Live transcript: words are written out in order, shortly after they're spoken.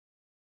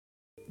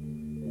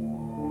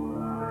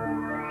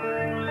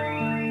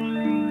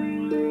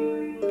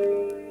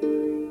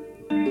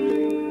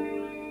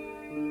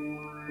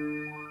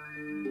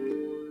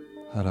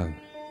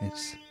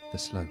the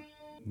Slow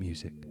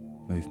Music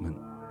Movement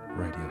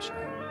radio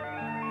show.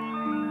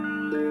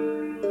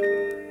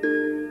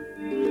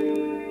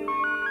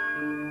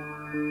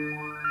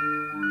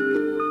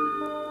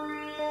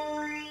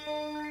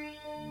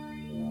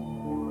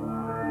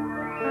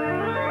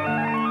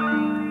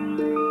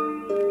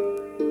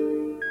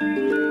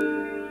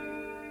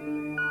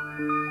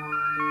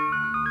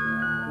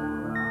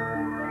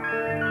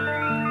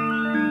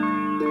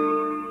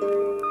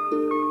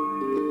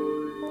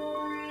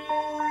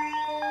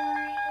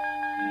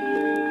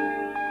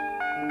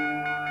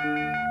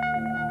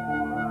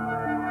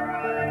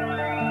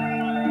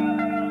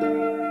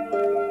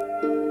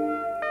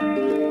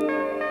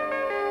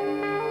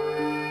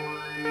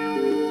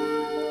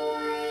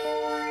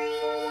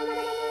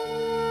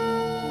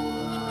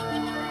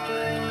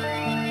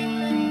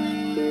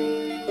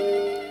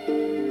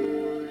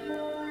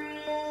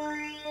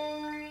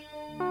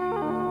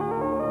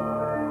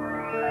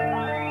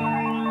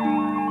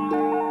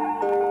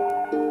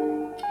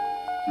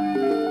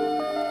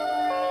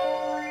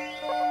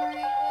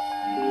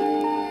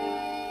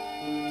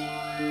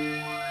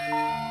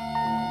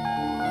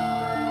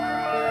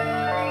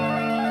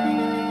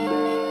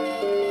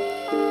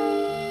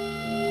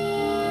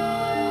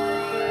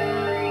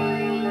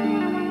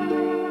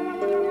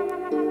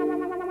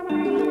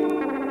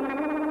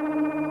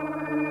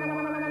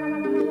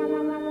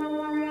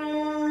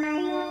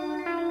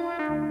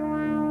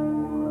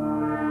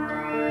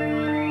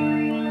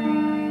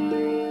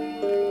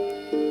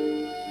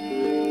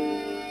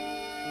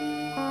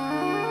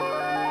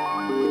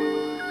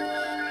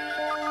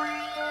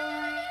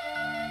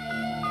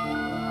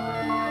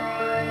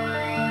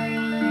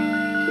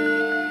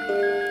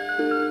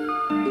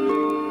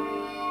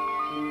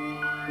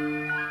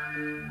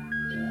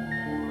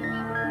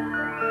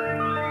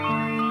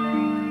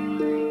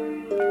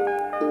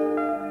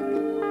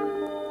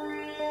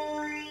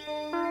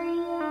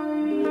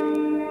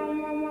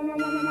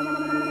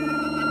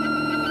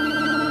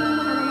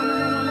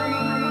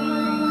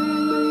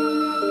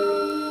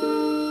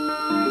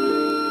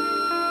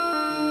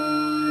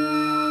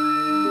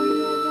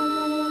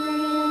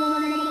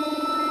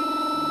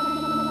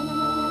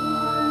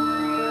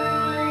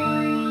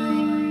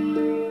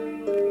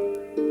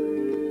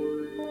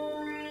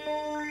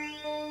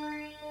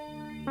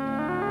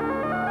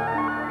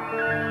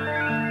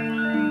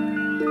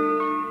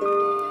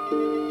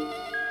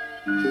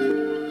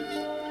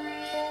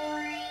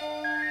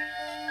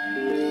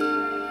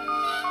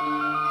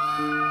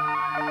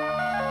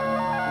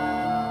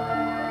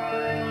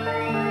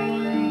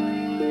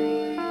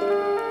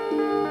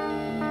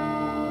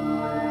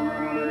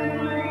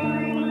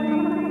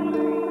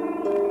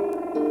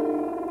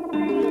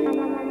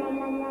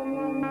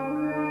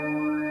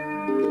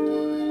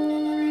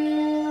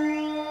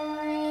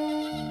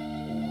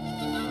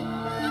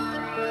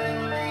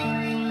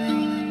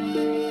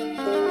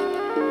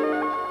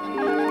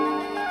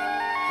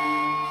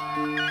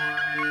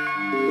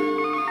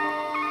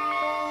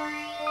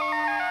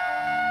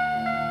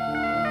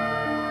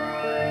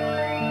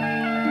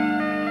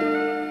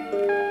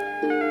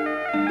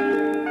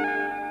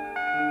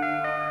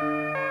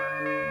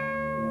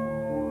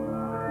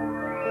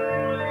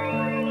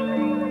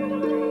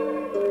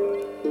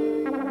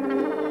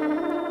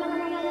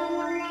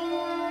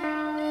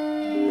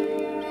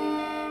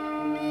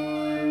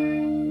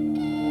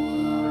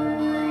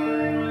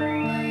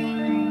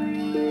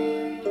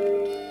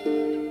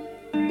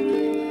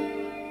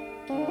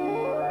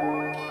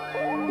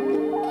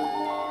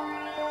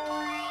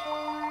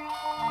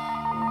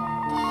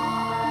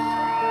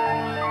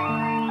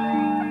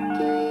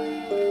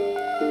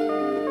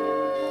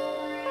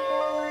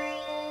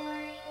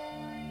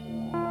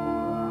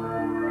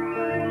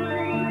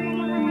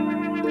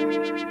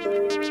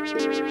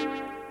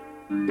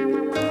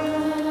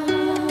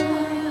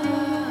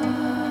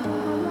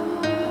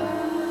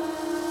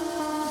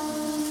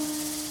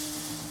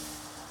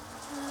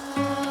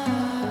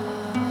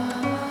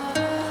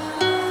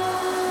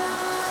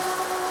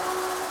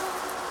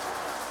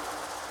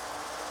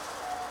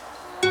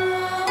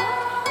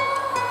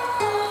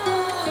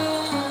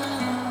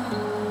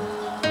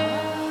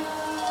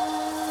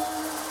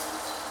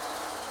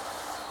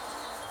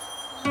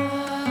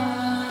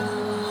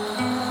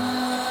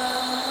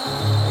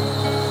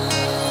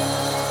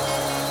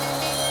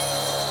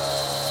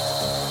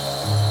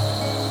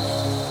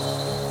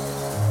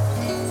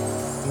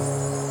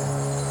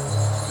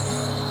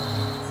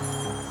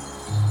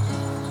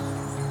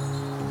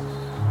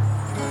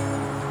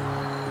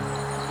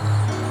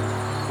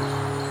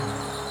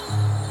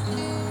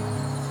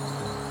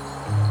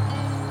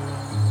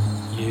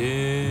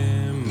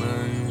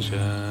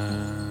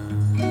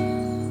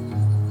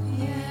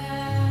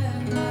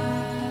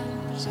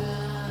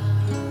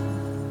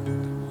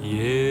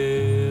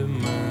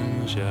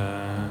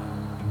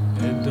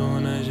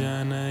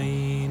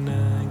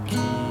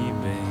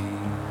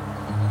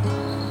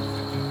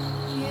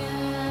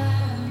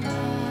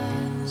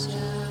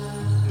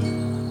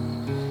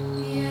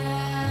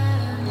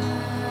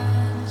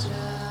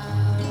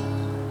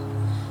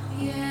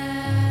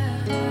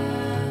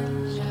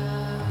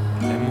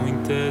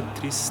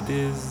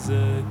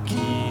 tristeza que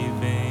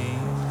vem.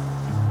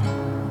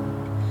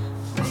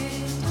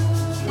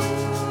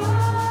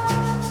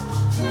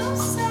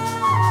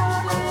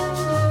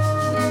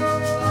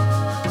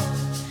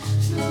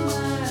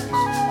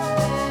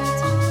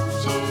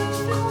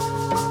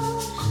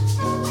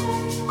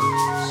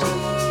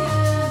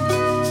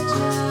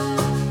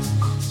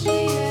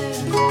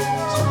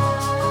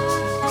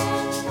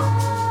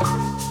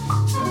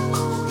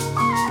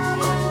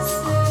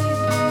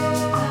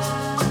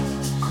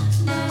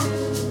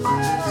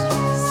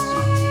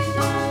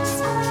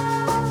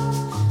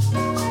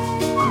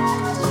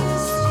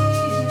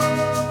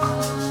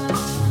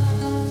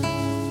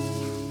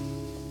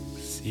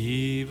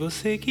 Se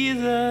você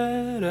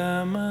quiser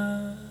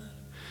amar,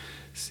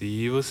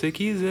 se você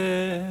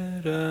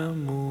quiser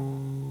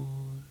amor,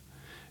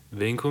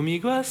 vem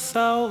comigo a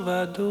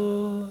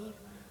Salvador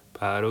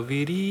para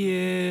ouvir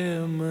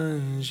Iemanjá.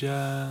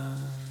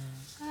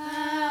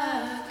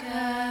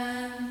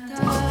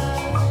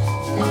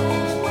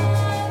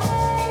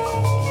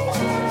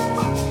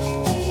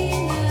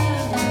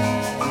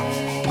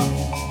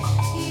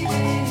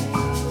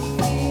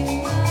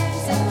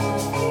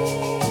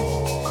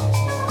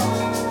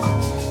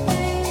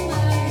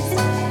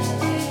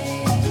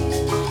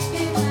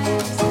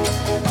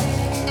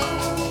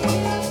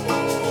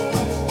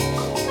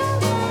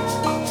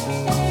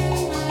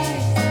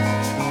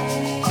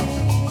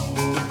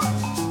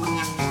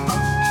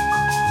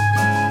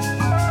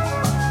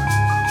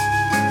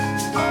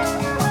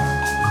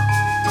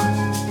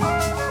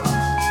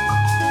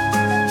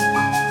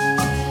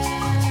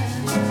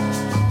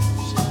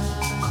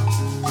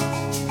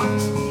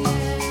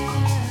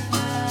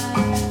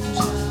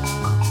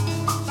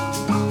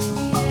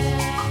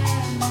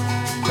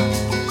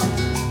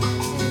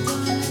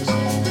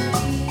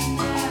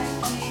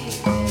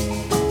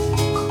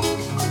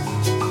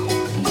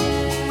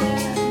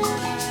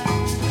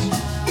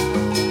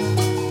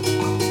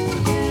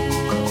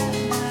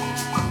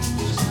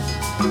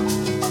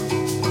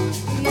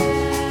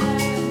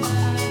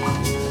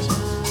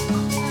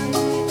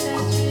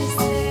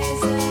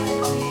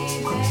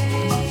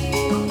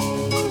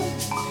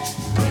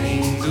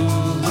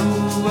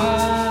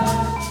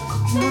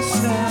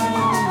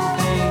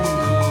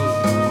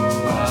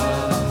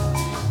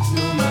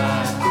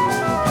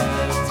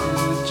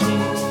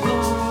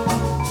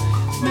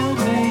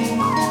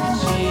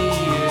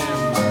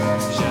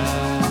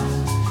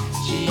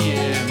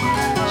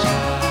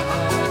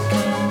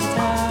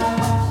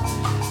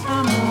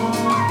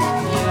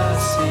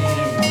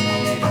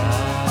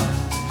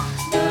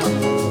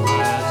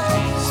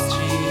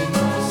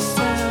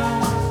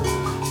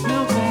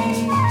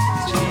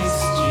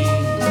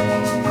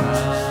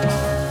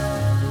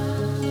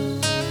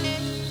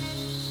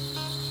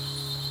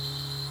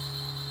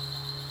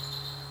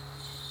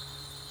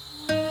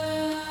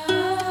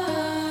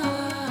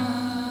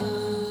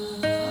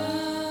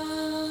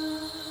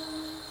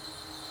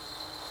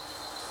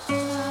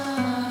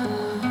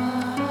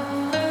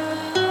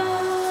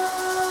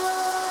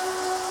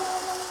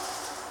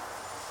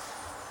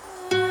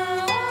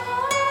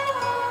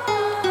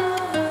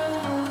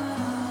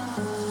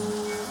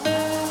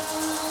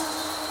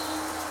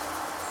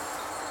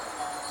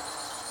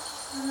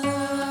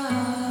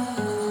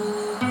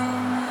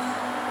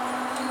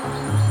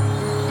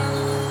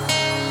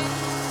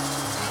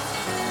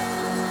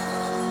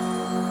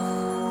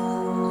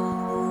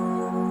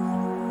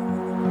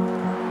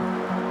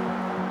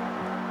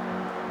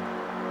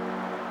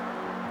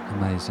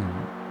 Amazing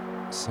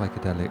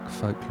psychedelic,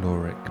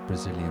 folkloric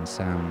Brazilian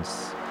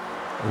sounds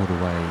all the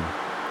way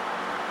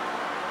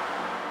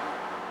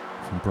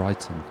from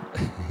Brighton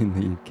in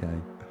the UK.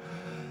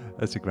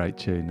 That's a great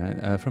tune,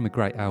 from a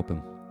great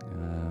album.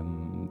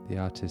 The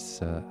artist's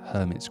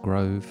Hermit's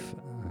Grove,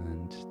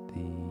 and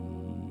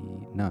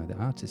the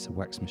artist's a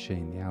Wax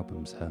Machine. The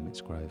album's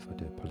Hermit's Grove. I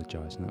do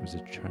apologise, and that was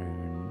a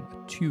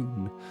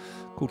tune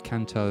called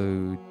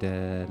Canto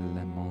de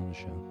la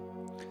Mange.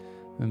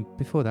 And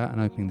before that,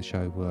 and opening the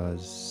show,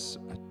 was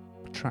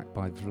a track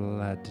by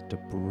Vlad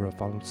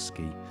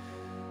Dobrovolsky,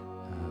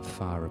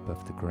 Far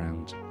Above the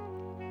Ground,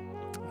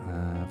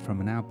 from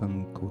an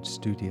album called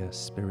Studia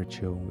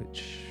Spiritual,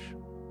 which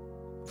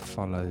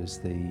follows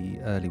the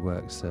early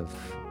works of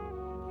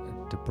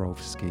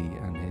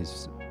Dobrovolsky and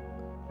his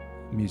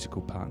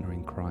musical partner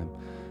in crime,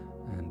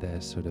 and their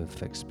sort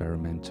of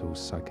experimental,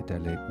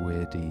 psychedelic,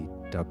 weirdy,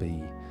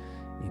 dubby,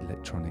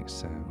 electronic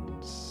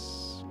sounds.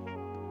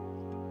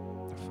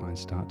 Fine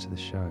start to the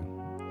show,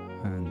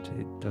 and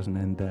it doesn't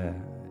end there.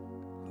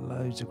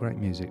 Loads of great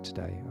music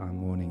today,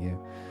 I'm warning you.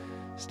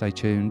 Stay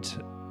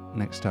tuned.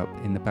 Next up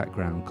in the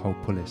background, Cole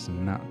Pullis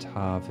and Nat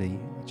Harvey,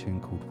 a tune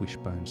called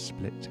Wishbone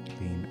Split,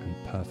 Clean and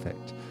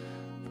Perfect,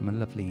 from a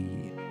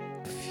lovely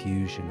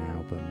fusion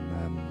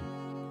album,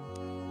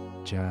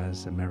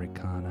 jazz,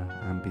 Americana,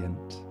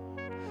 ambient.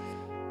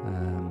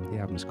 The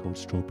album's called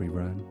Strawberry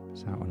Roan.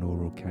 It's out on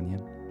Oral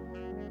Canyon.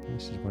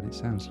 This is what it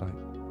sounds like.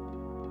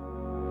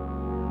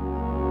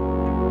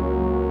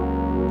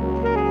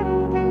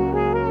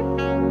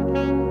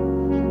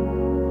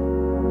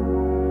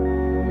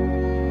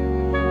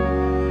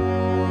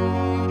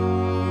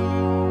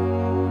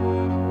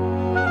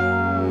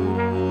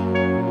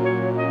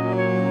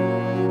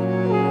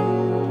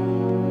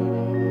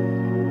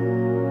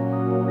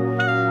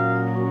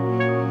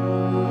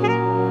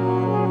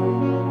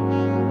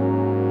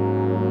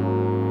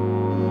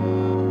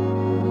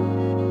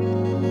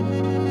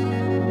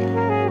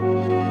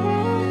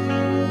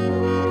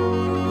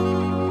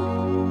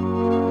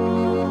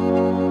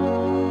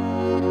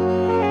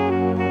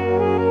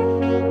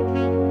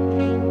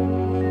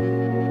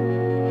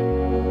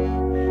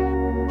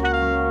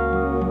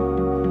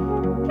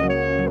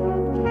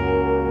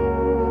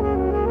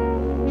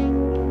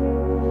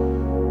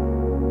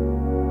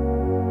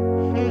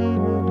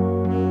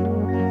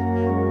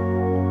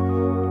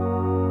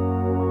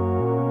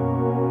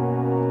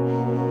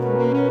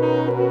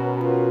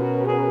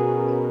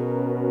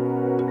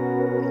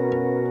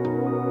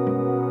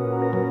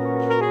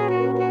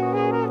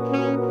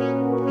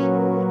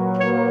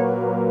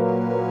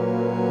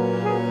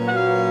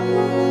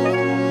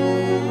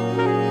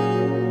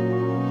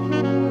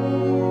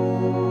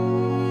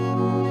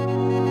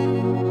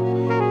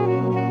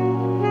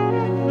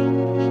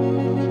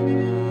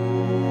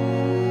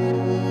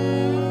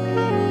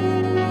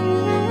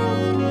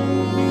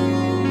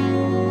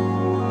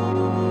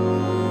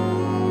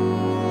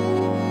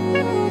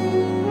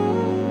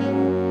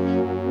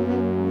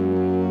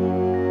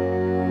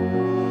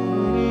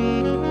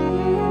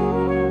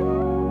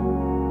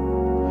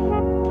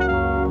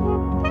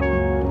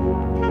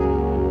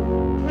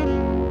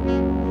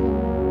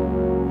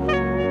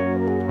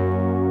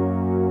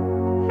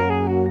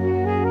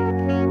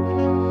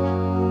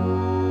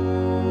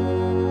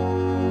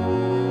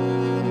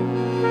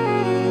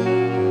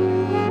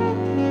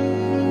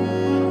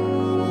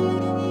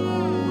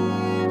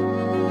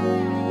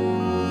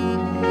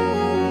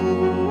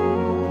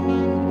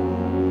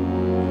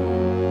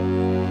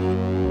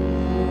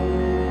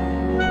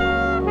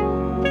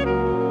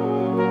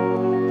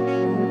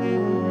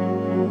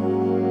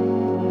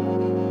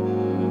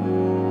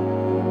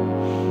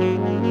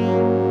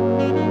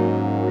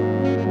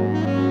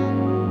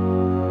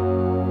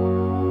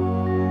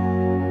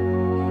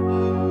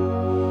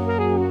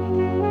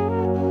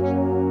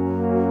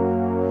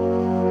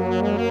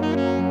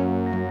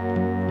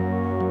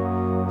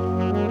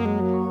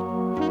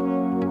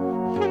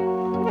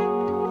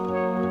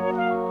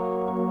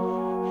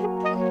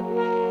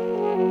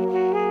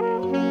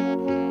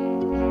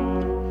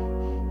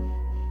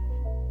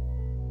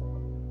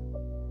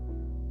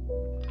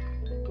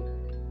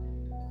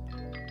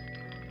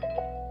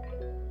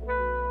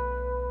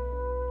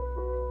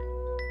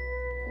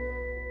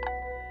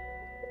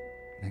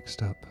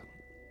 Next up,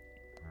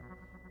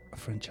 a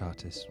French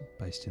artist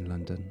based in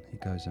London. He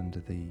goes under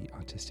the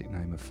artistic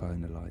name of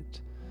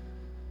Phonolite.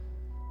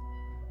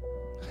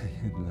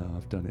 No,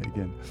 I've done it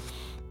again.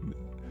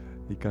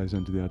 He goes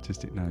under the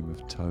artistic name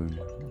of Tone.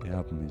 The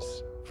album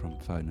is from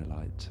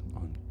Phonolite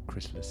on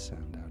Chrysalis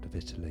Sound out of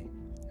Italy.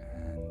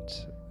 And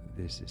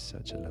this is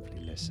such a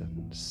lovely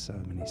listen. So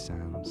many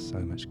sounds, so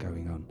much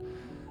going on.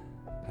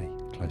 Pay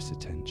close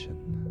attention.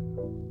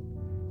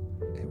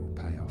 It will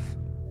pay off.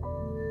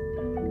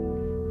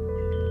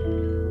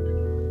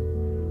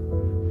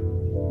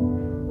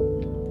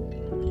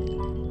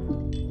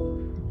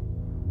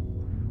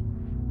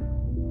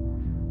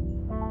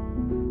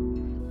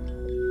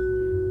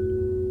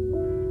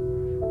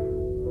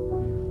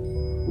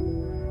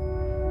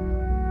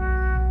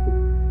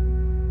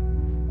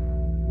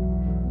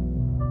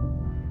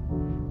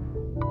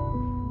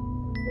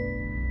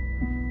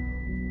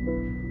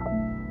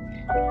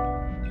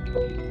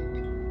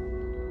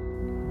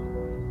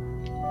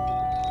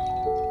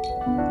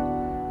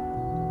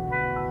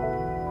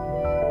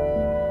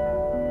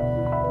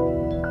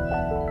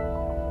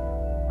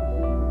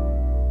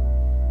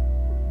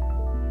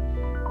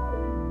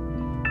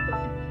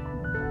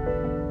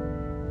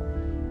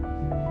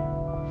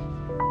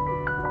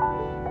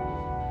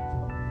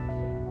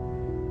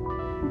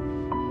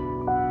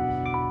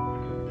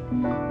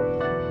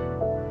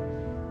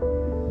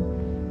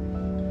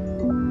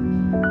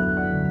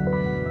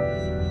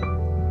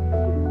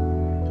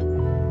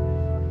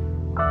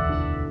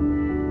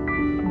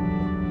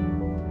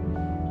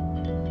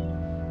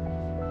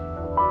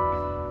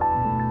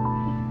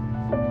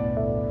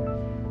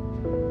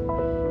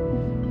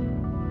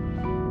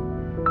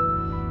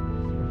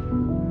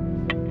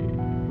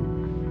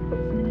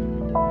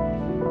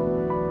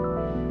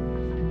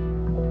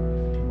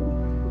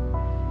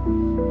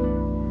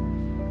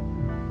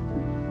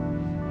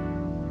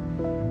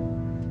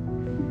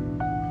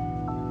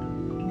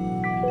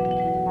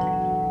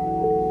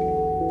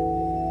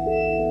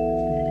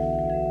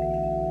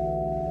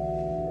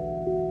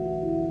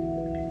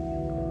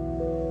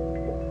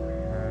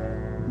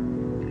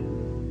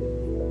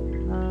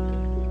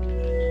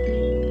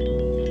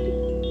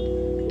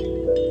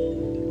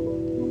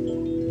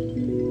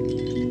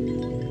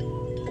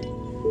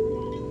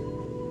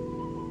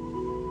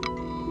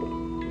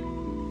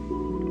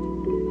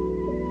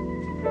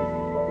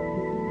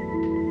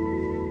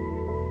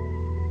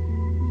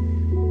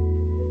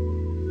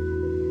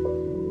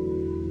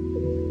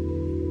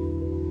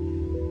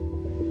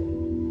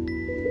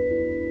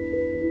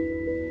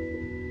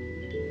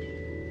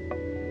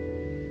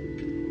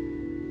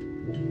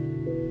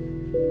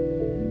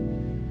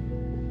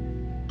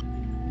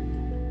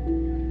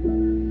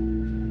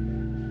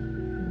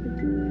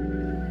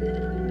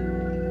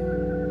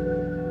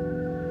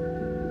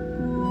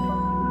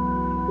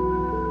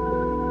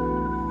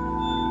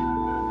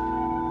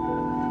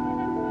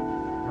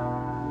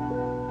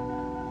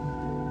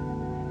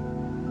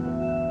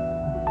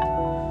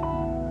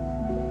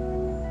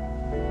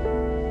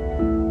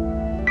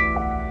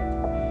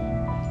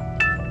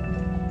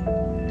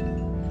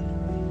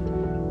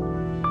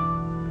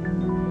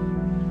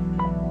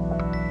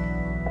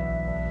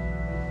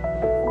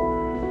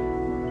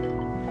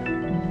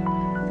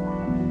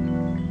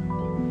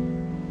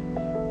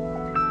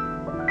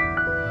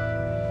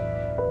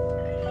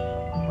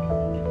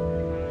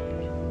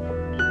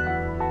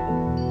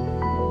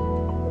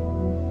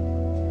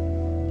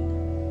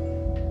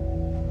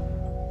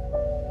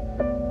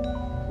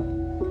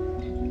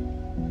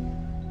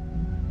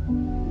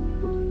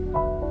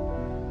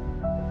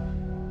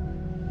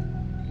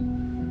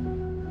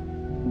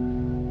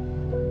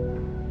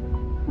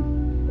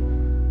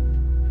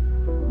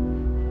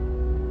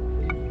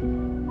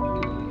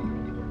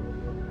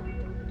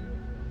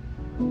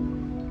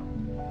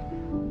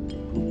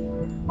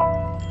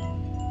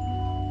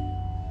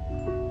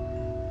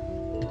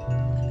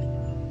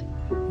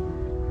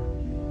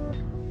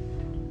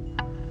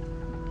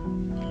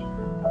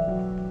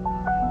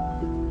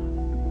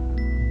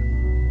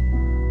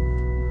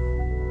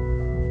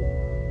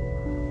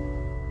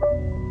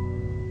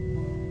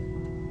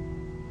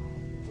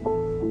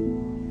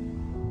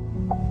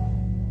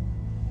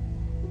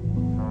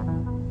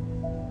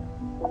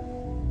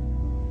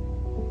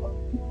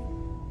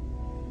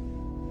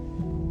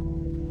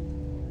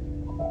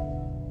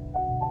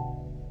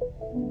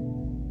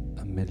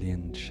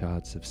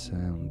 Shards of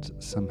sound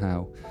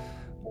somehow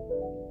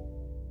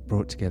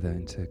brought together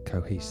into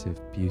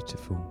cohesive,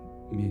 beautiful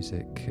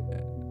music.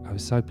 I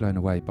was so blown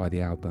away by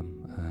the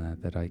album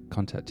that I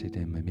contacted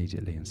him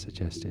immediately and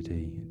suggested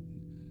he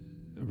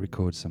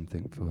record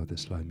something for the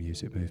Slow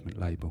Music Movement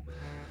label.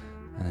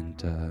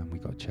 And we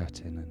got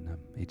chatting, and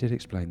he did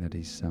explain that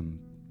he's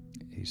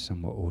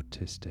somewhat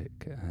autistic,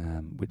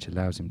 which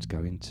allows him to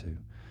go into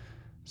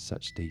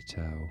such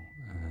detail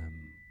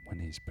when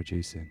he's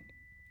producing.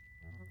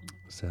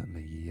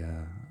 Certainly,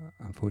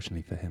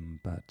 unfortunately for him,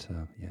 but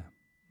yeah,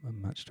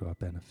 much to our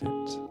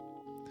benefit.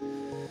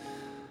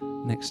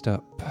 Next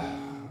up,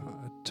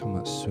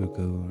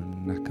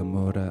 Tomatsugu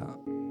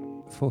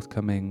Nakamura,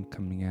 forthcoming,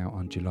 coming out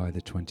on July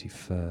the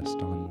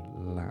 21st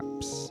on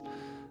Lapse,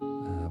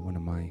 one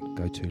of my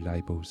go-to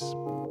labels.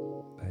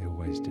 They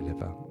always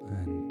deliver,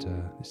 and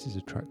this is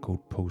a track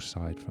called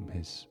Poolside from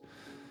his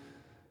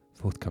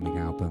forthcoming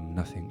album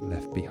Nothing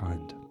Left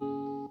Behind.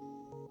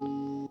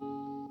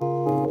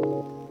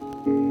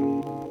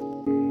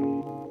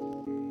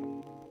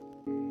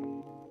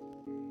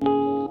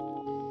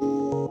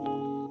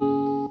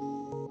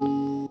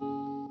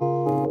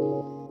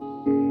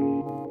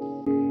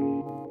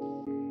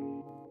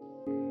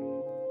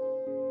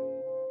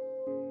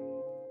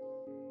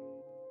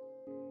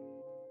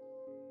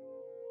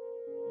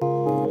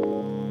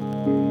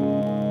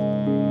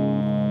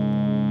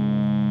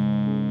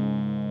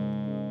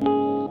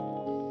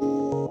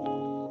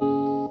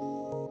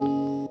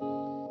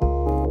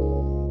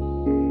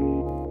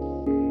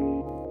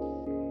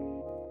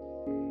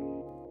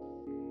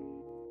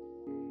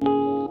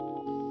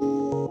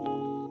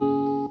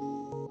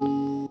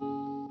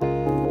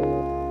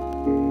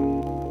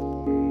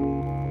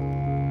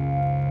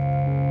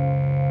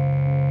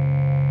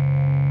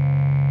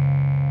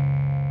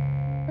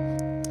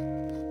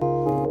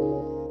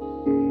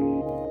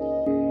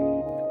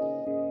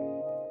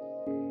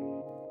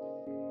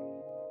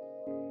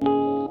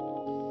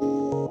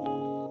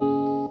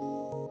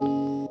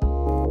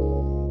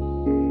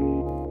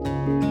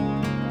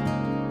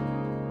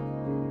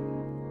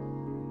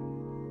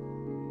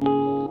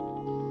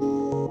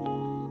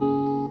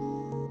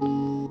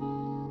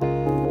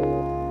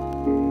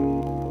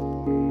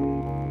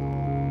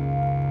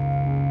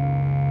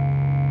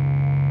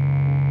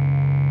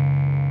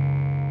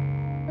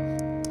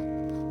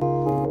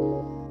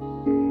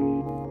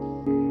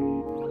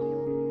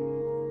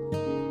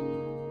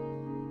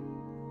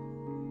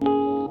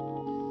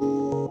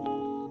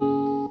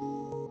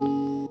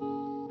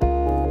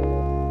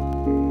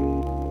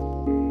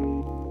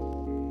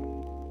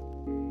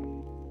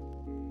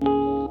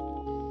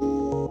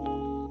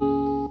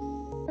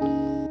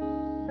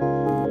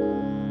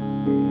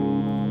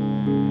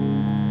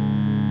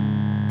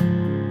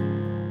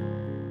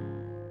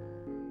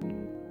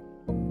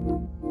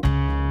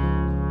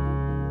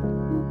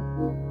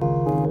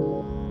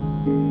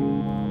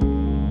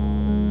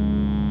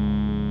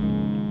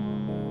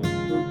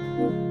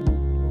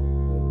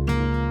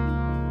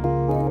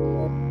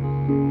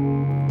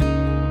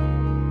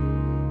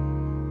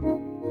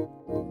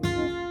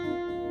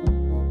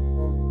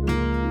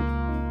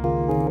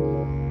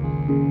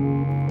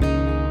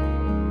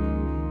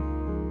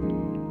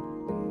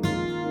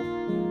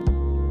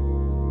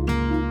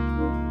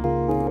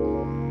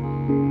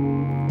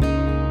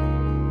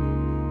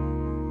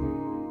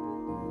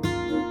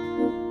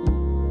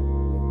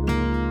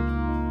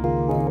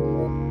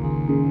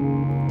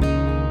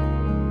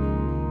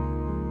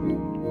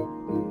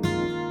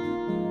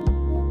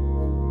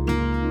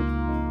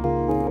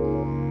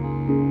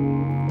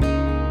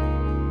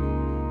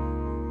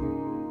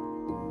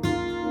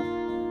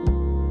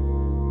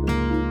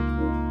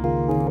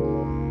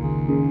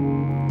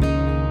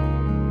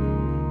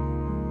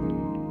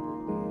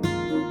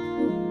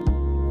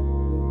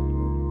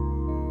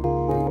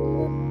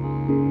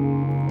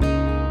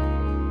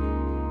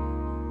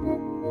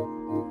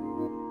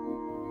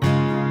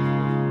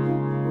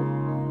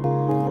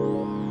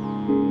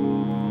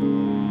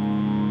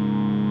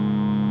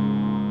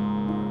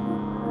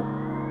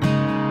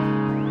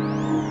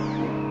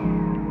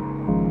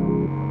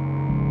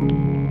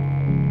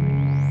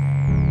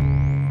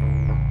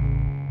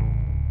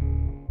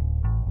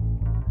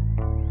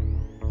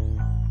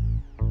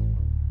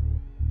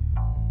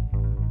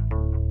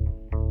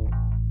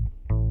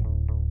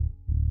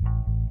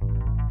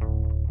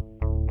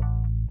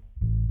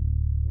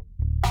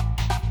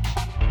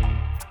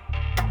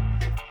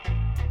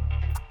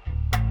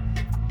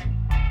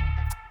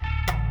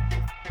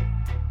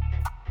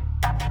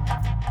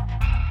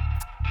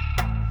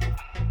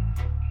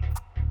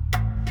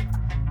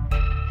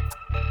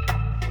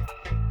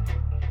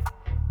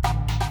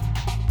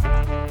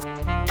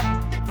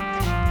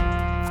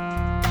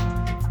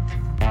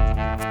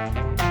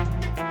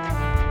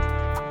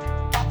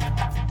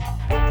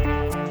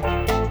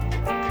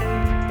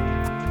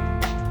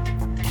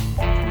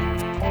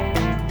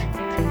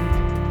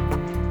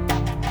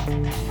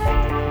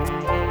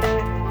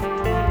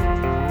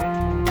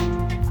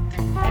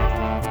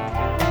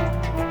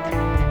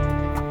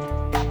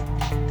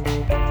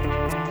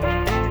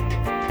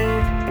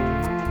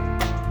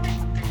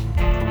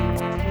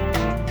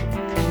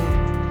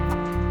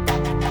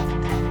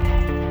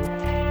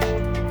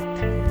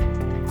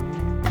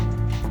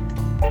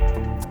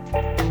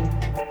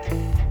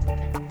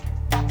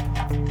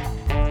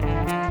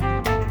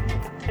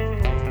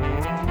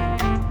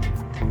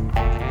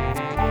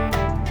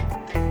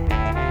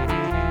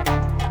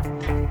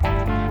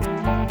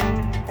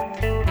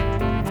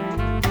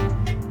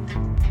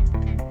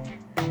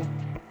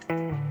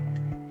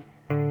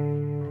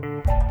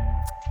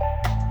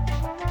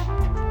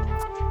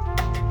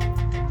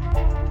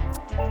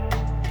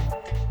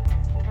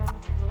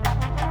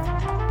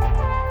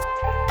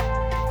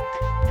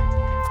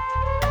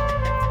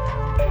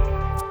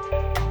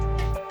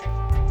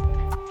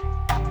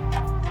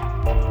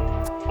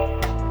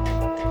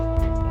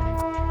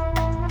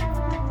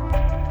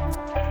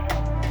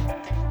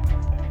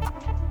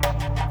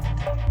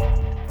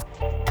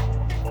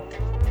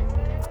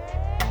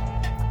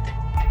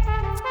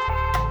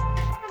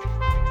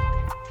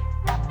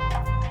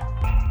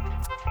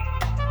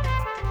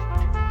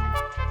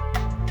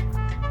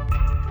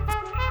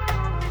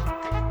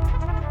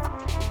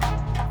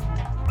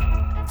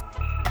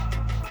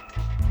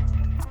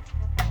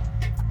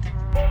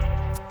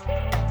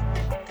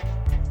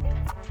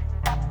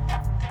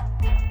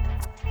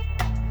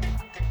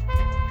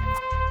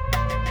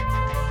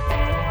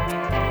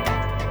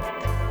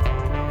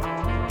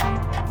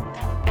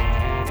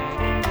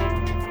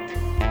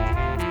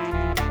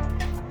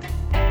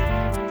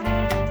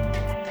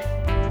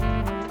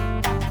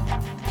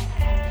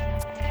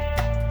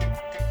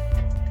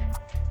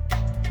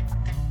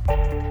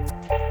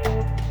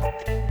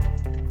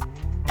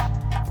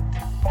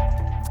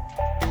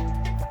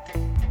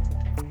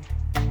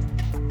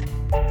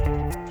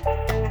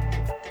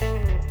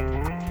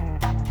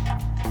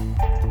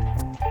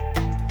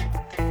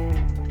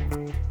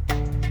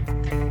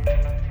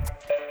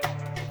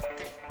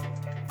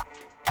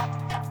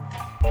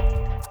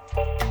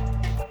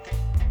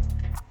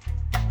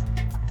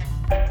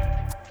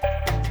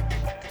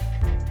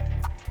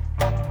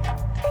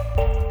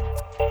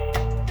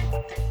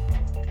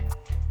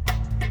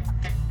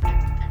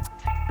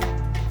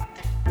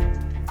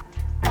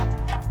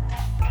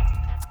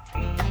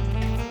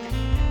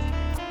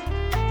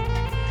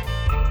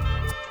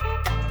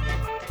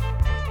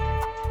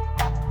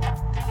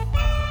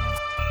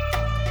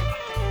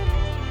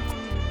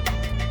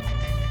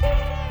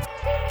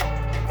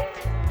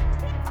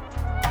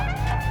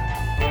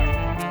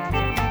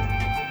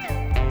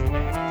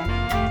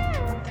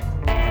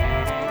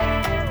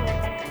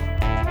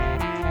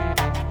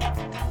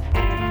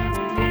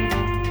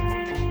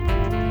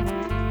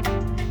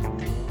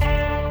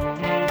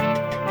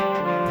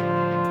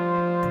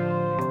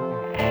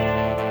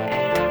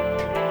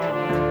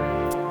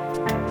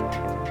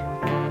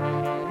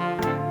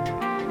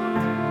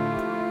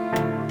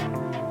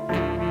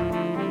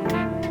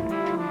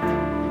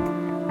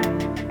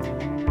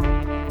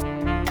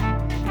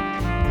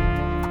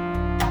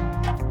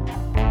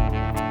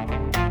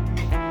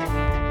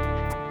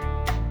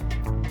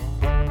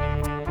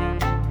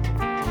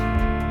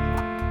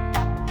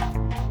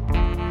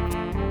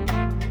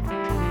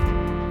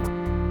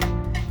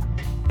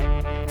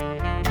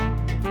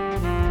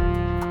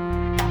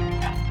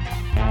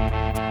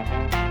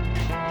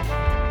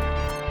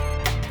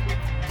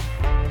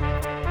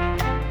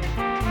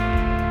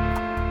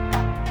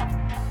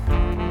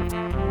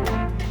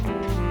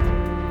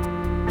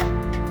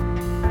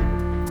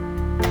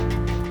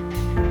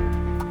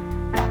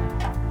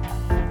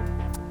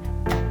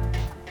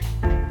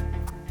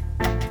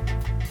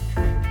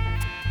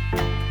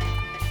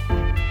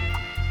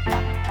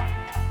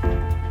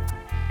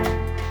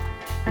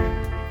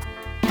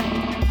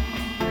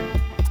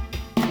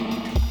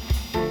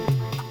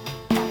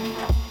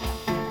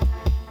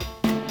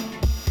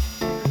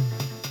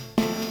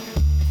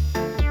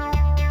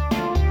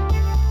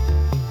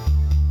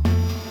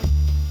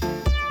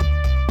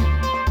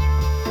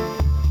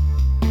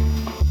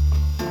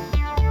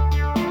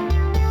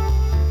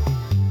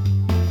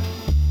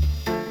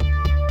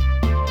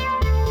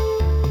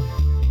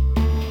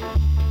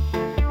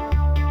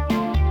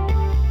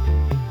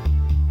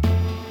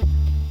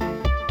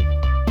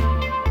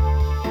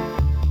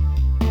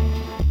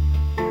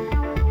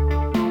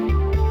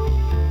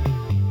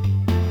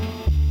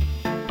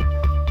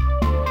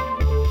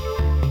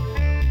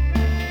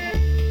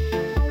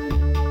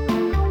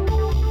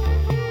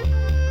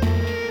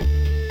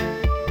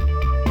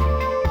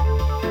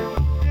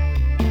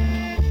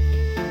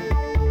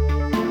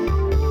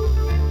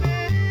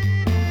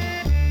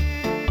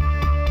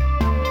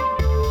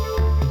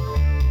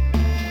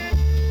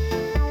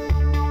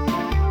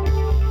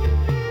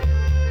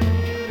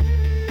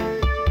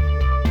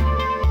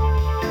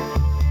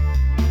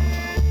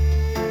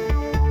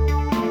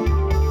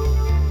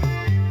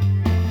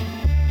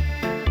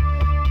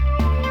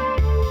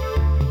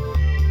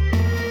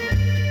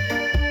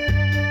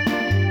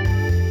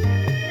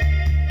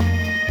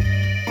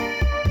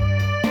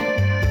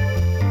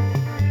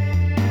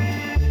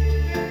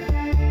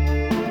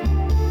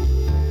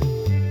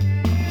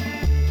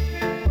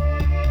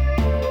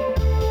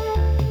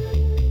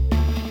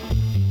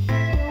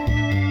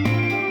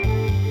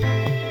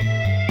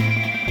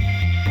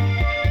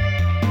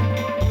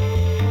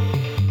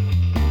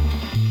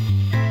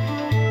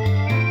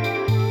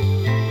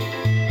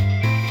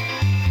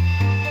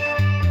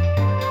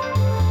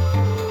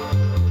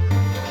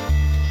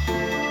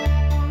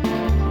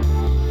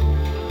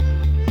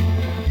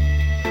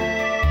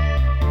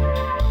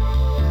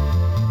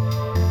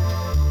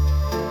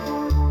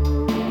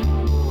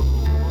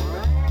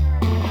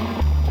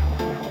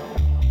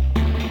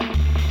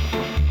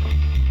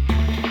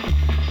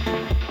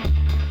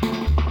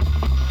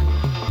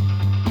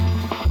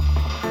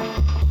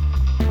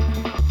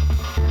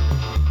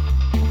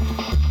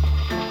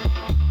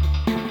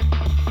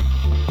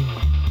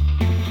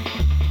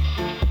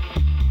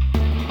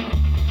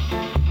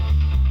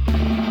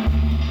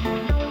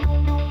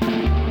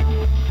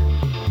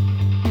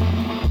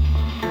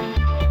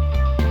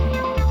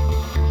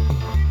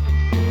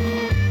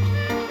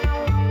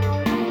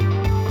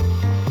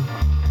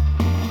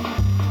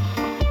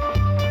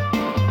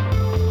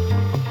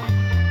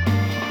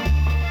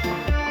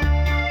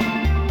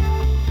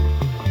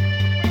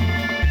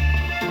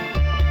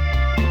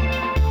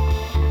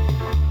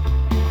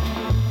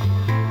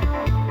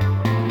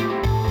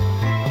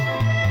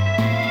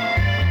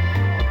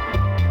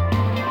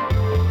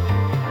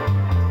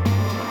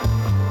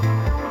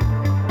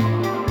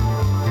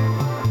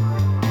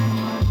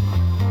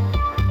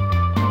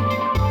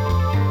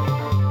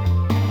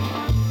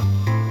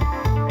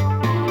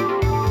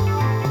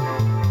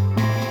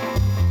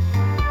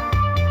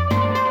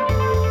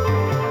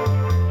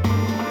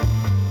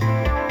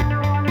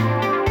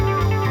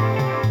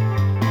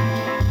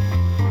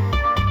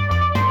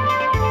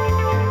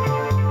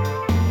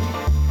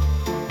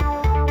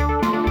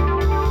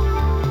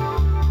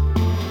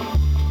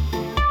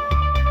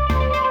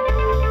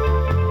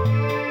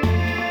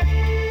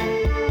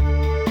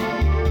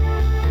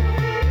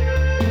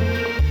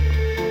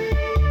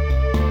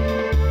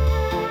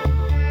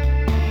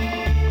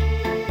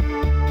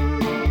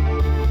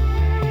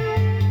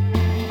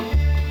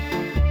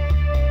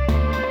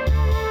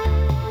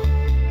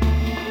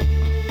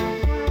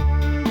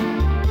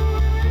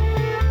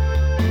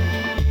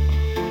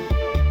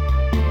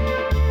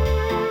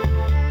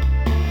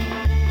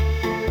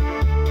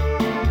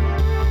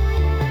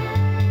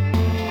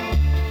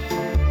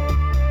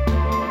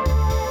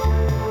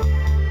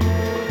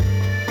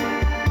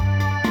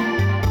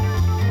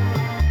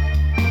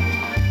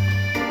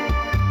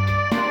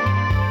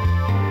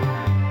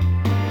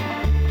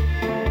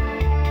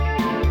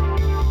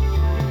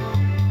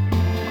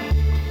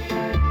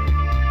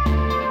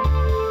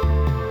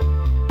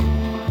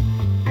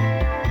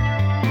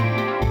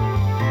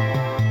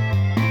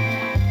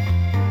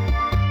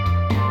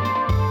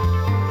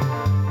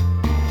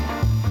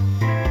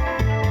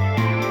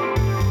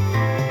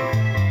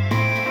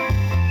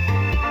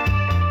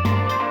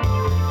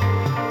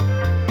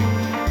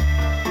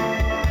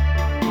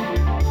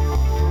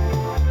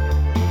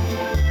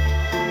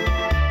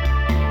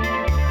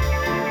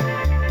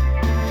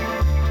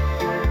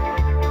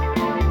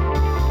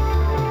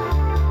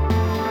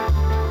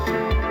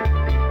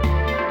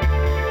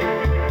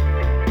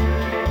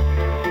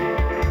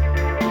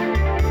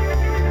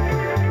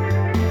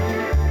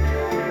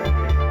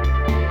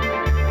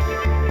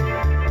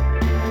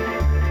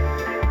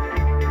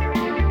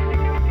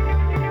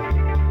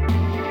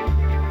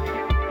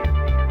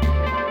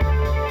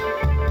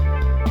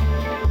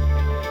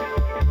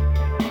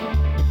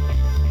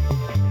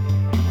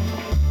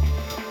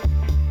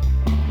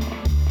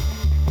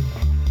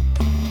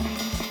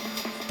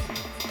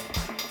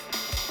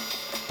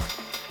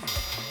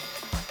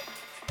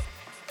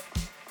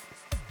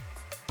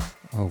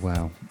 Oh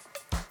wow,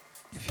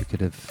 if you could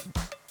have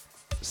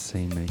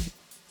seen me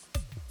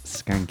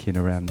skanking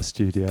around the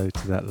studio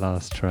to that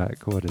last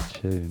track, what a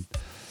tune.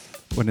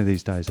 One of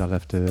these days I'll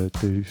have to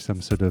do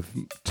some sort of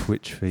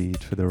Twitch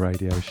feed for the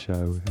radio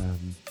show.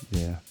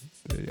 Yeah,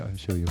 I'm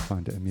sure you'll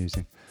find it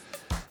amusing.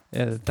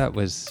 Yeah, that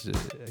was,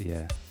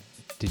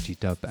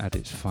 Digidub at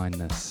its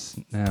fineness.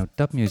 Now,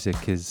 dub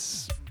music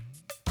is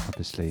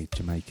obviously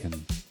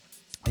Jamaican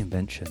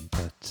invention,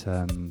 but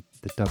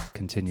the dub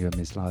continuum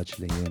is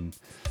largely in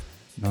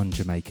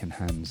non-Jamaican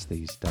hands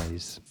these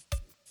days.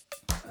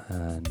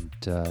 And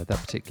that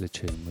particular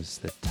tune was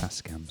the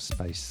Tascam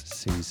Space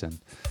Season,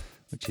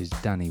 which is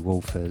Danny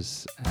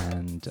Wolfers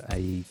and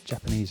a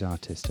Japanese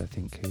artist, I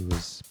think, who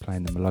was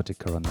playing the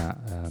melodica on that,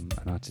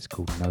 an artist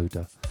called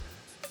Noda.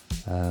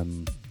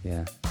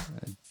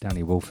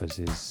 Danny Wolfers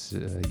is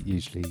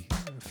usually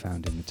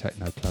found in the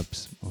techno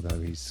clubs, although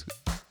he's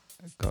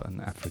got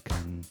an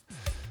African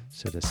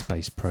sort of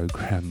space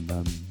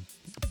program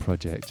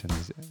project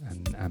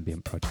and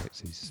ambient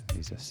projects.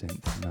 He's a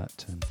synth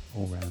nut and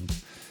all-round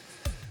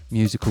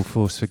musical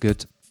force for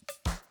good.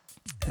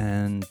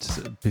 And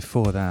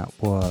before that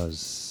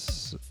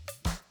was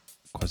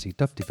Quasi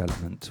Dub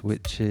Development,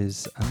 which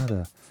is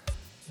another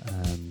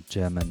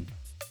German,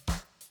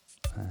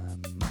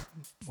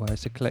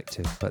 it's a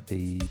collective, but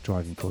the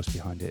driving force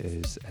behind it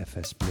is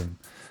FS Bloom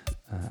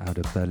out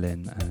of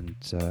Berlin. And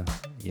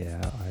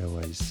I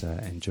always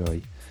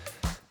enjoy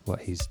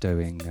what he's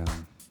doing.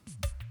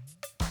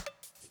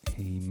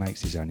 He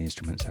makes his own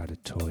instruments out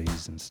of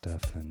toys and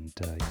stuff, and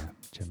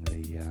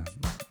generally a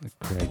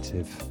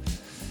creative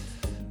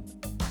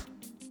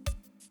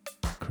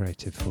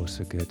force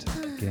for good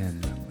again,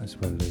 as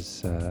well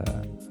as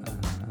a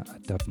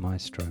dub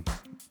maestro.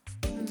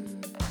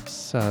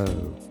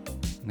 So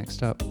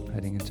next up,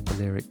 heading into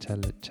Balearic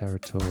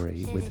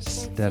territory with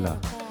Stella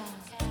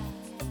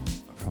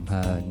from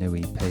her new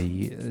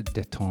EP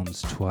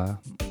Détends-toi,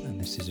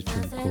 and this is a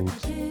tune called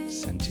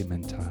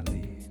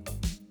Sentimentali.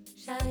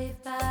 J'arrive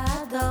pas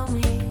à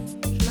dormir,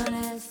 je me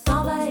laisse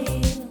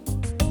envahir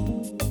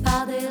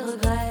par des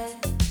regrets.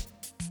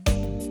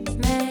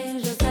 Mais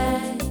je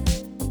sais,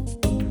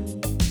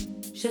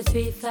 je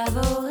suis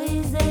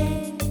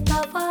favorisée.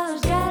 Parfois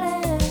je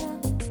galère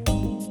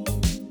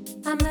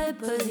à me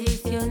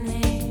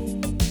positionner.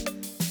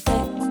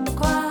 C'est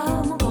quoi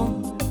mon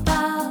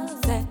compas?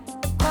 C'est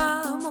quoi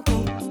mon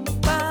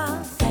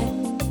compas? C'est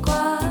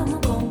quoi mon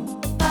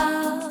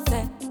compas?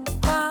 C'est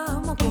quoi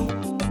mon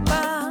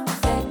compas?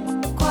 C'est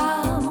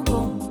quoi mon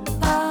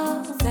compas?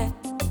 C'est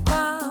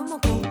quoi mon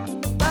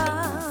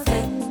compas?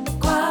 C'est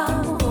quoi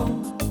mon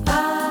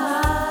compas?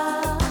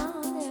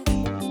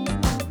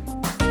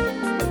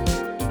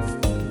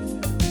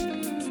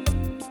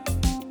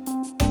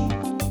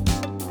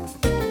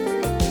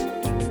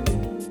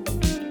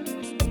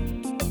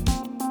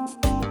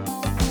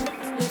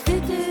 Le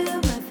futur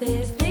me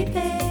fait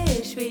flipper,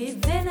 je suis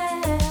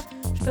vénère,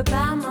 je peux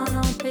pas m'en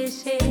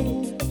empêcher,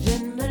 je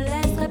ne me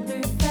laisserai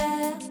plus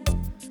faire,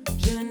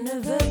 je ne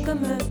veux que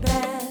me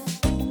perdre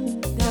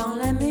dans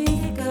la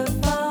musique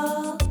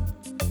forte,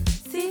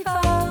 si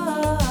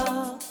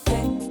fort.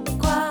 C'est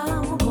quoi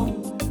mon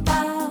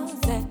compas?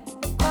 C'est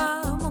quoi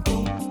mon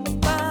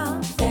compas?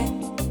 C'est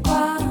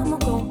quoi mon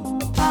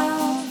compas?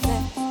 C'est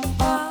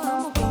quoi mon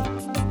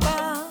compas?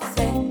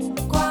 C'est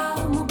quoi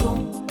mon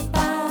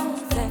compas?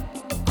 C'est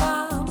quoi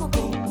mon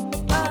compas?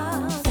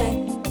 C'est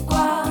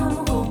quoi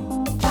mon compas?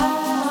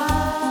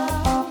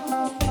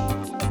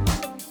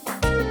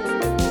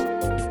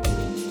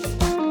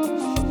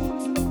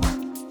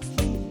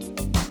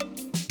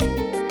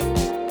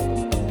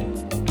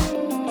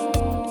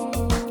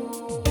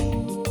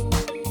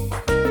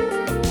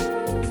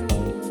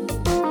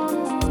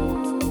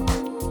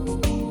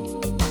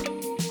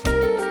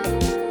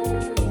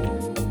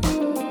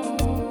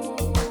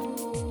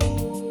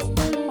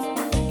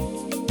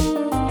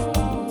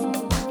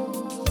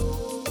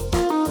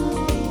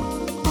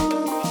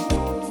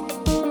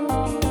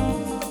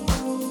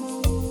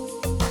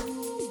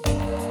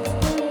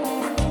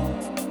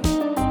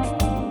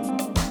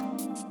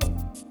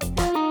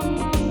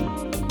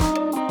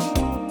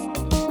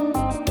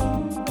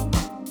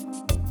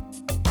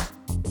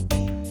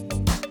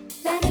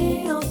 La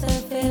nuit on se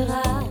fait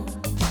rare,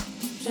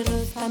 je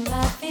n'ose pas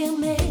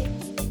m'affirmer,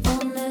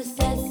 on ne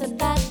cesse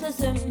pas de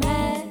se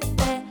mettre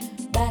des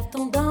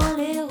bâtons dans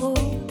les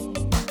roues.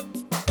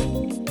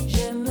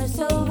 Je me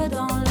sauve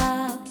dans la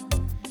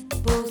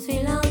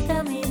poursuite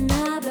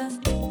interminable,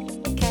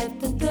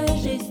 quête de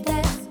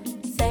justesse,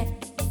 c'est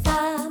ça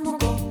mon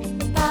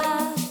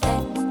compas.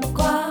 C'est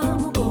quoi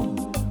mon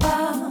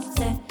compas?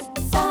 C'est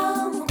ça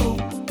mon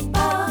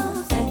compas.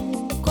 C'est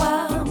quoi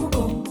mon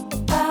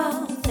compas?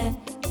 C'est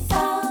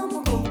ça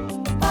mon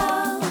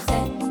compas.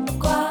 C'est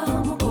quoi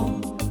mon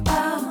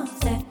compas?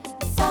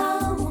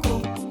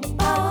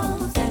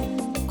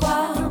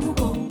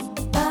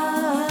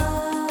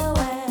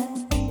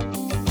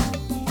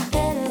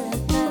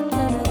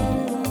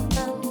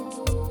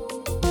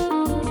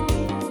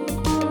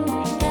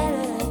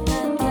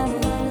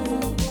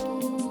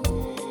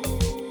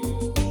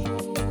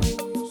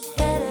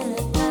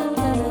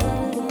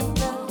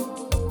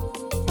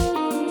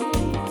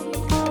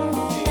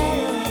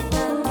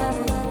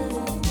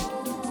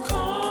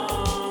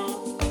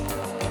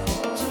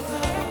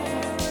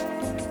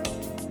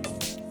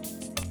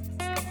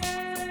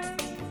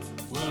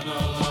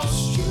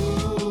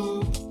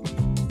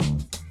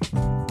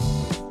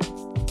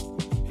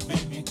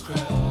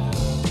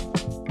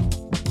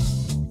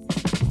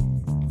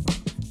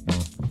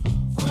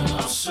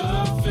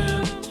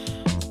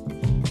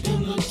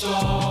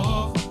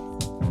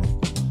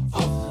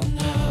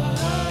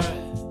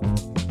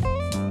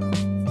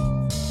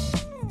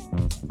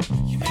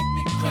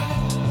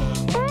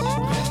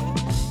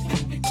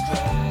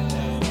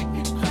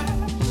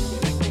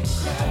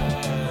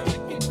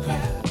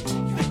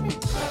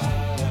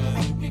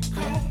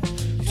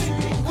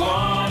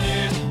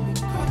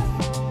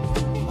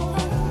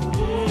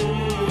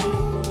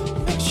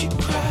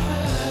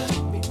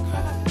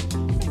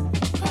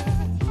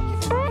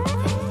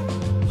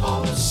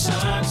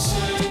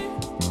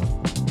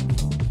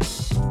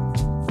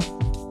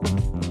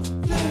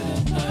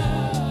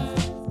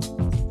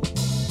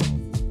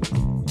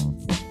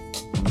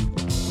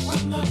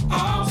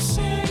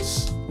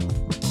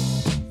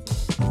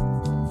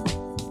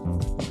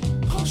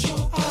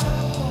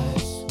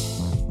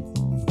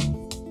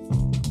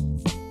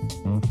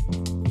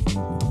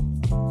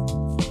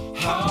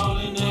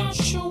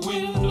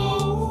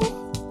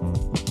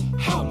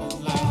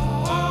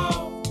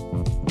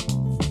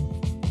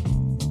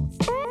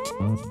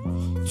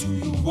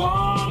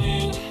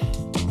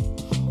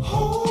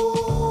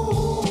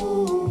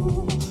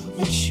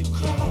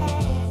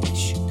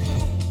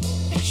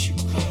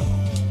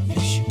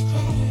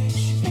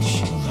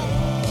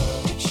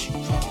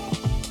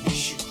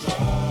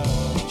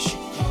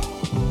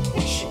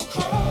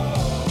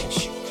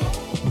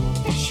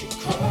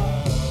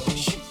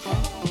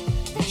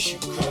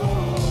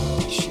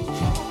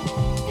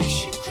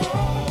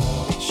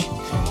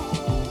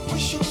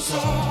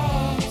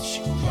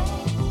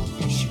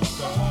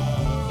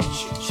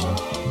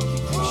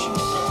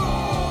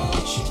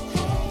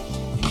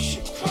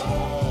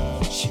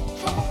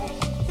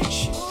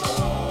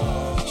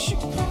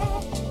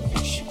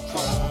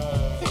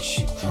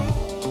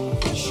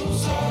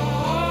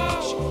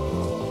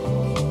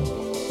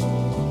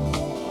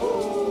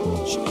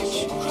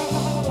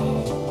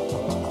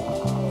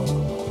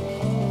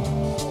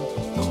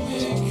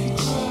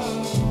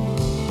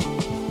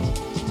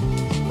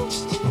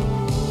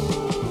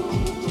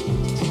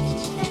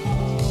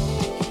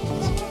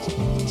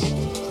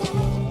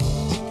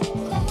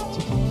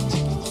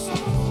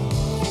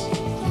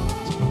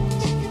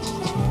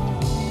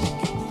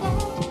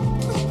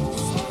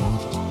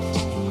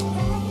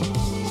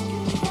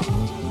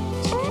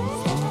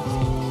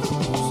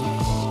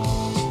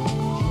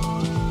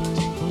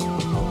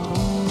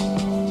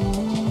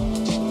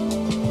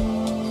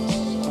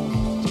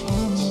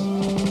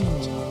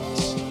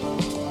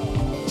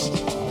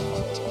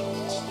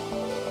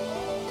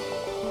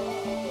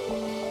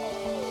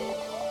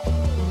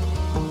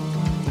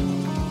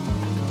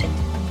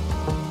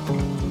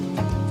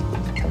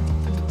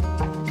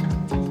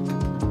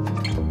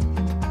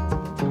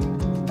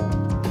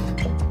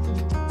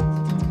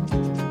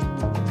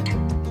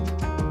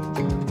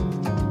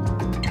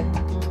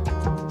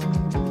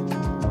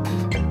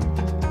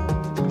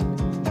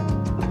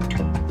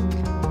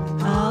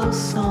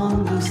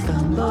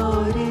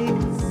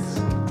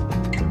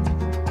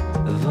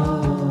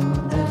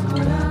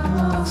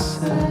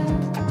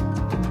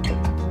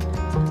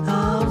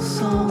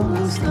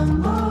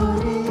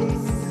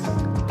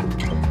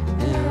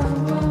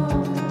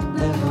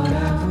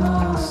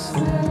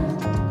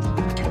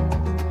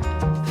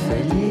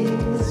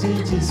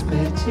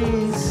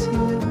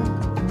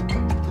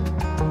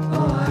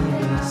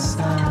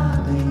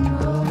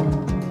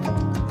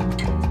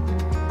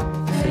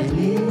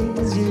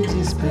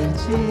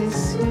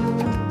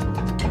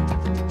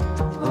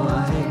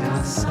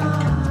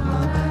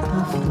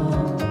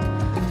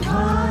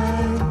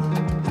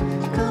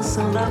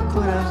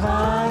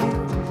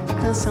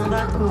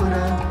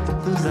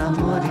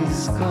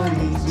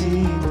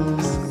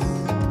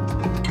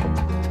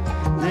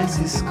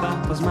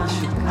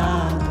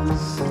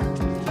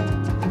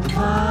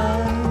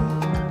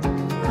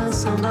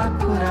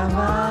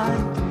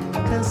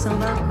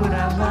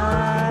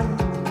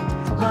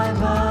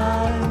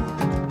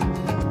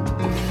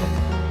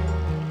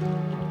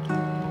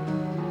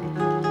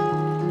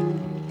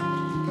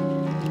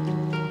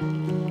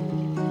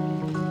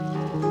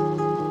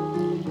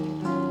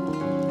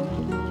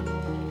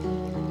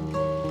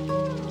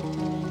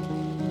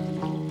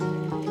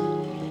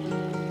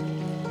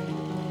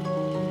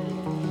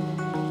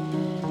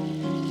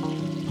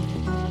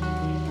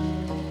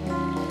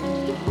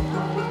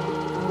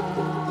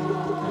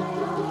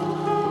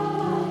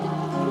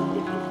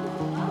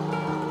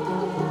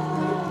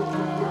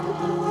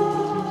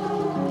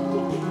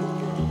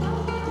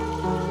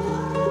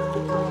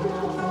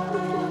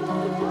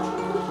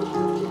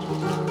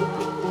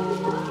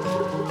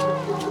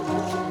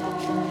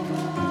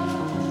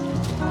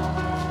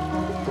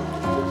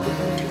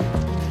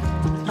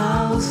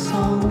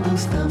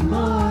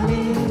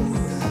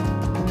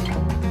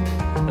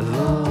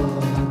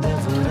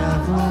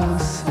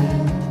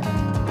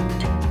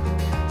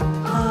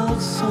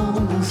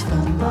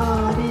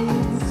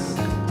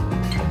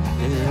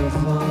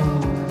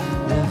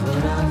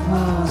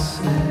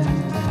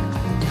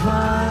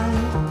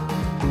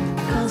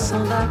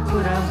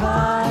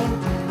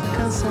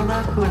 Canção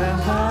da cura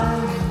vai,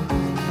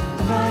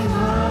 vai,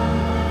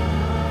 vai.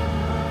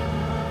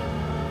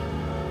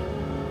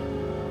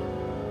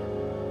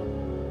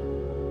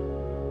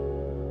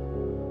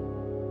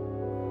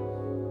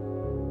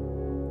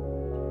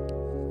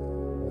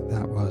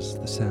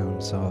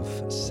 sounds of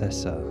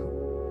Sessa,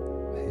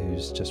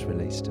 who's just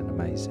released an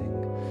amazing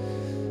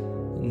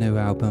new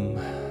album.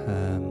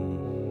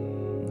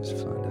 Let's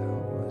find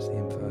out what's the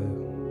info.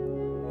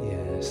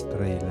 Yeah,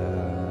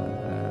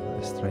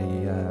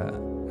 Estrella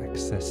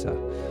Accessa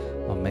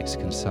on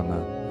Mexican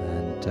Summer.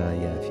 And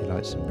yeah, if you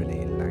like some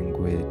really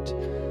languid,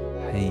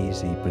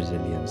 hazy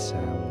Brazilian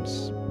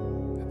sounds,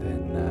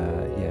 then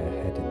yeah,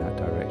 head in that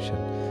direction.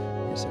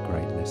 It's a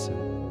great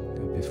listen.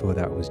 Before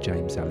that was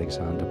James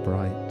Alexander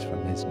Bright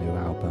from his new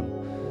album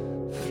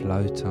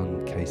Float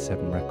on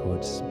K7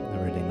 Records.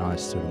 A really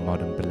nice sort of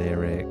modern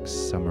lyrics,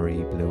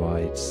 summery,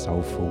 blue-eyed,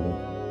 soulful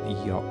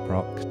yacht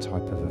rock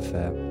type of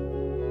affair.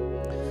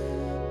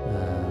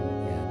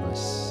 Yeah,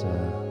 nice,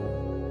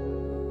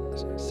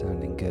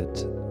 sounding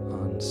good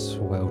on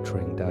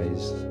sweltering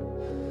days,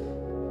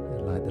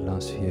 like the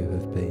last few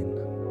have been.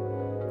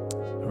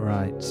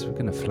 Right, so we're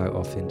going to float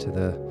off into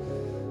the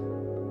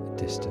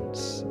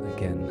distance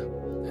again.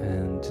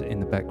 And in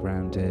the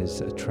background is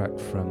a track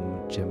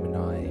from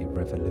Gemini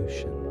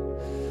Revolution.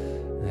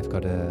 They've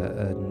got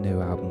a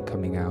new album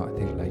coming out, I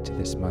think later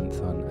this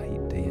month on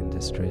 8D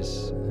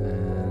Industries,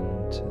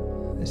 and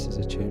this is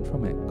a tune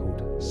from it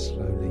called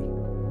Slowly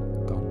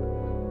Gone.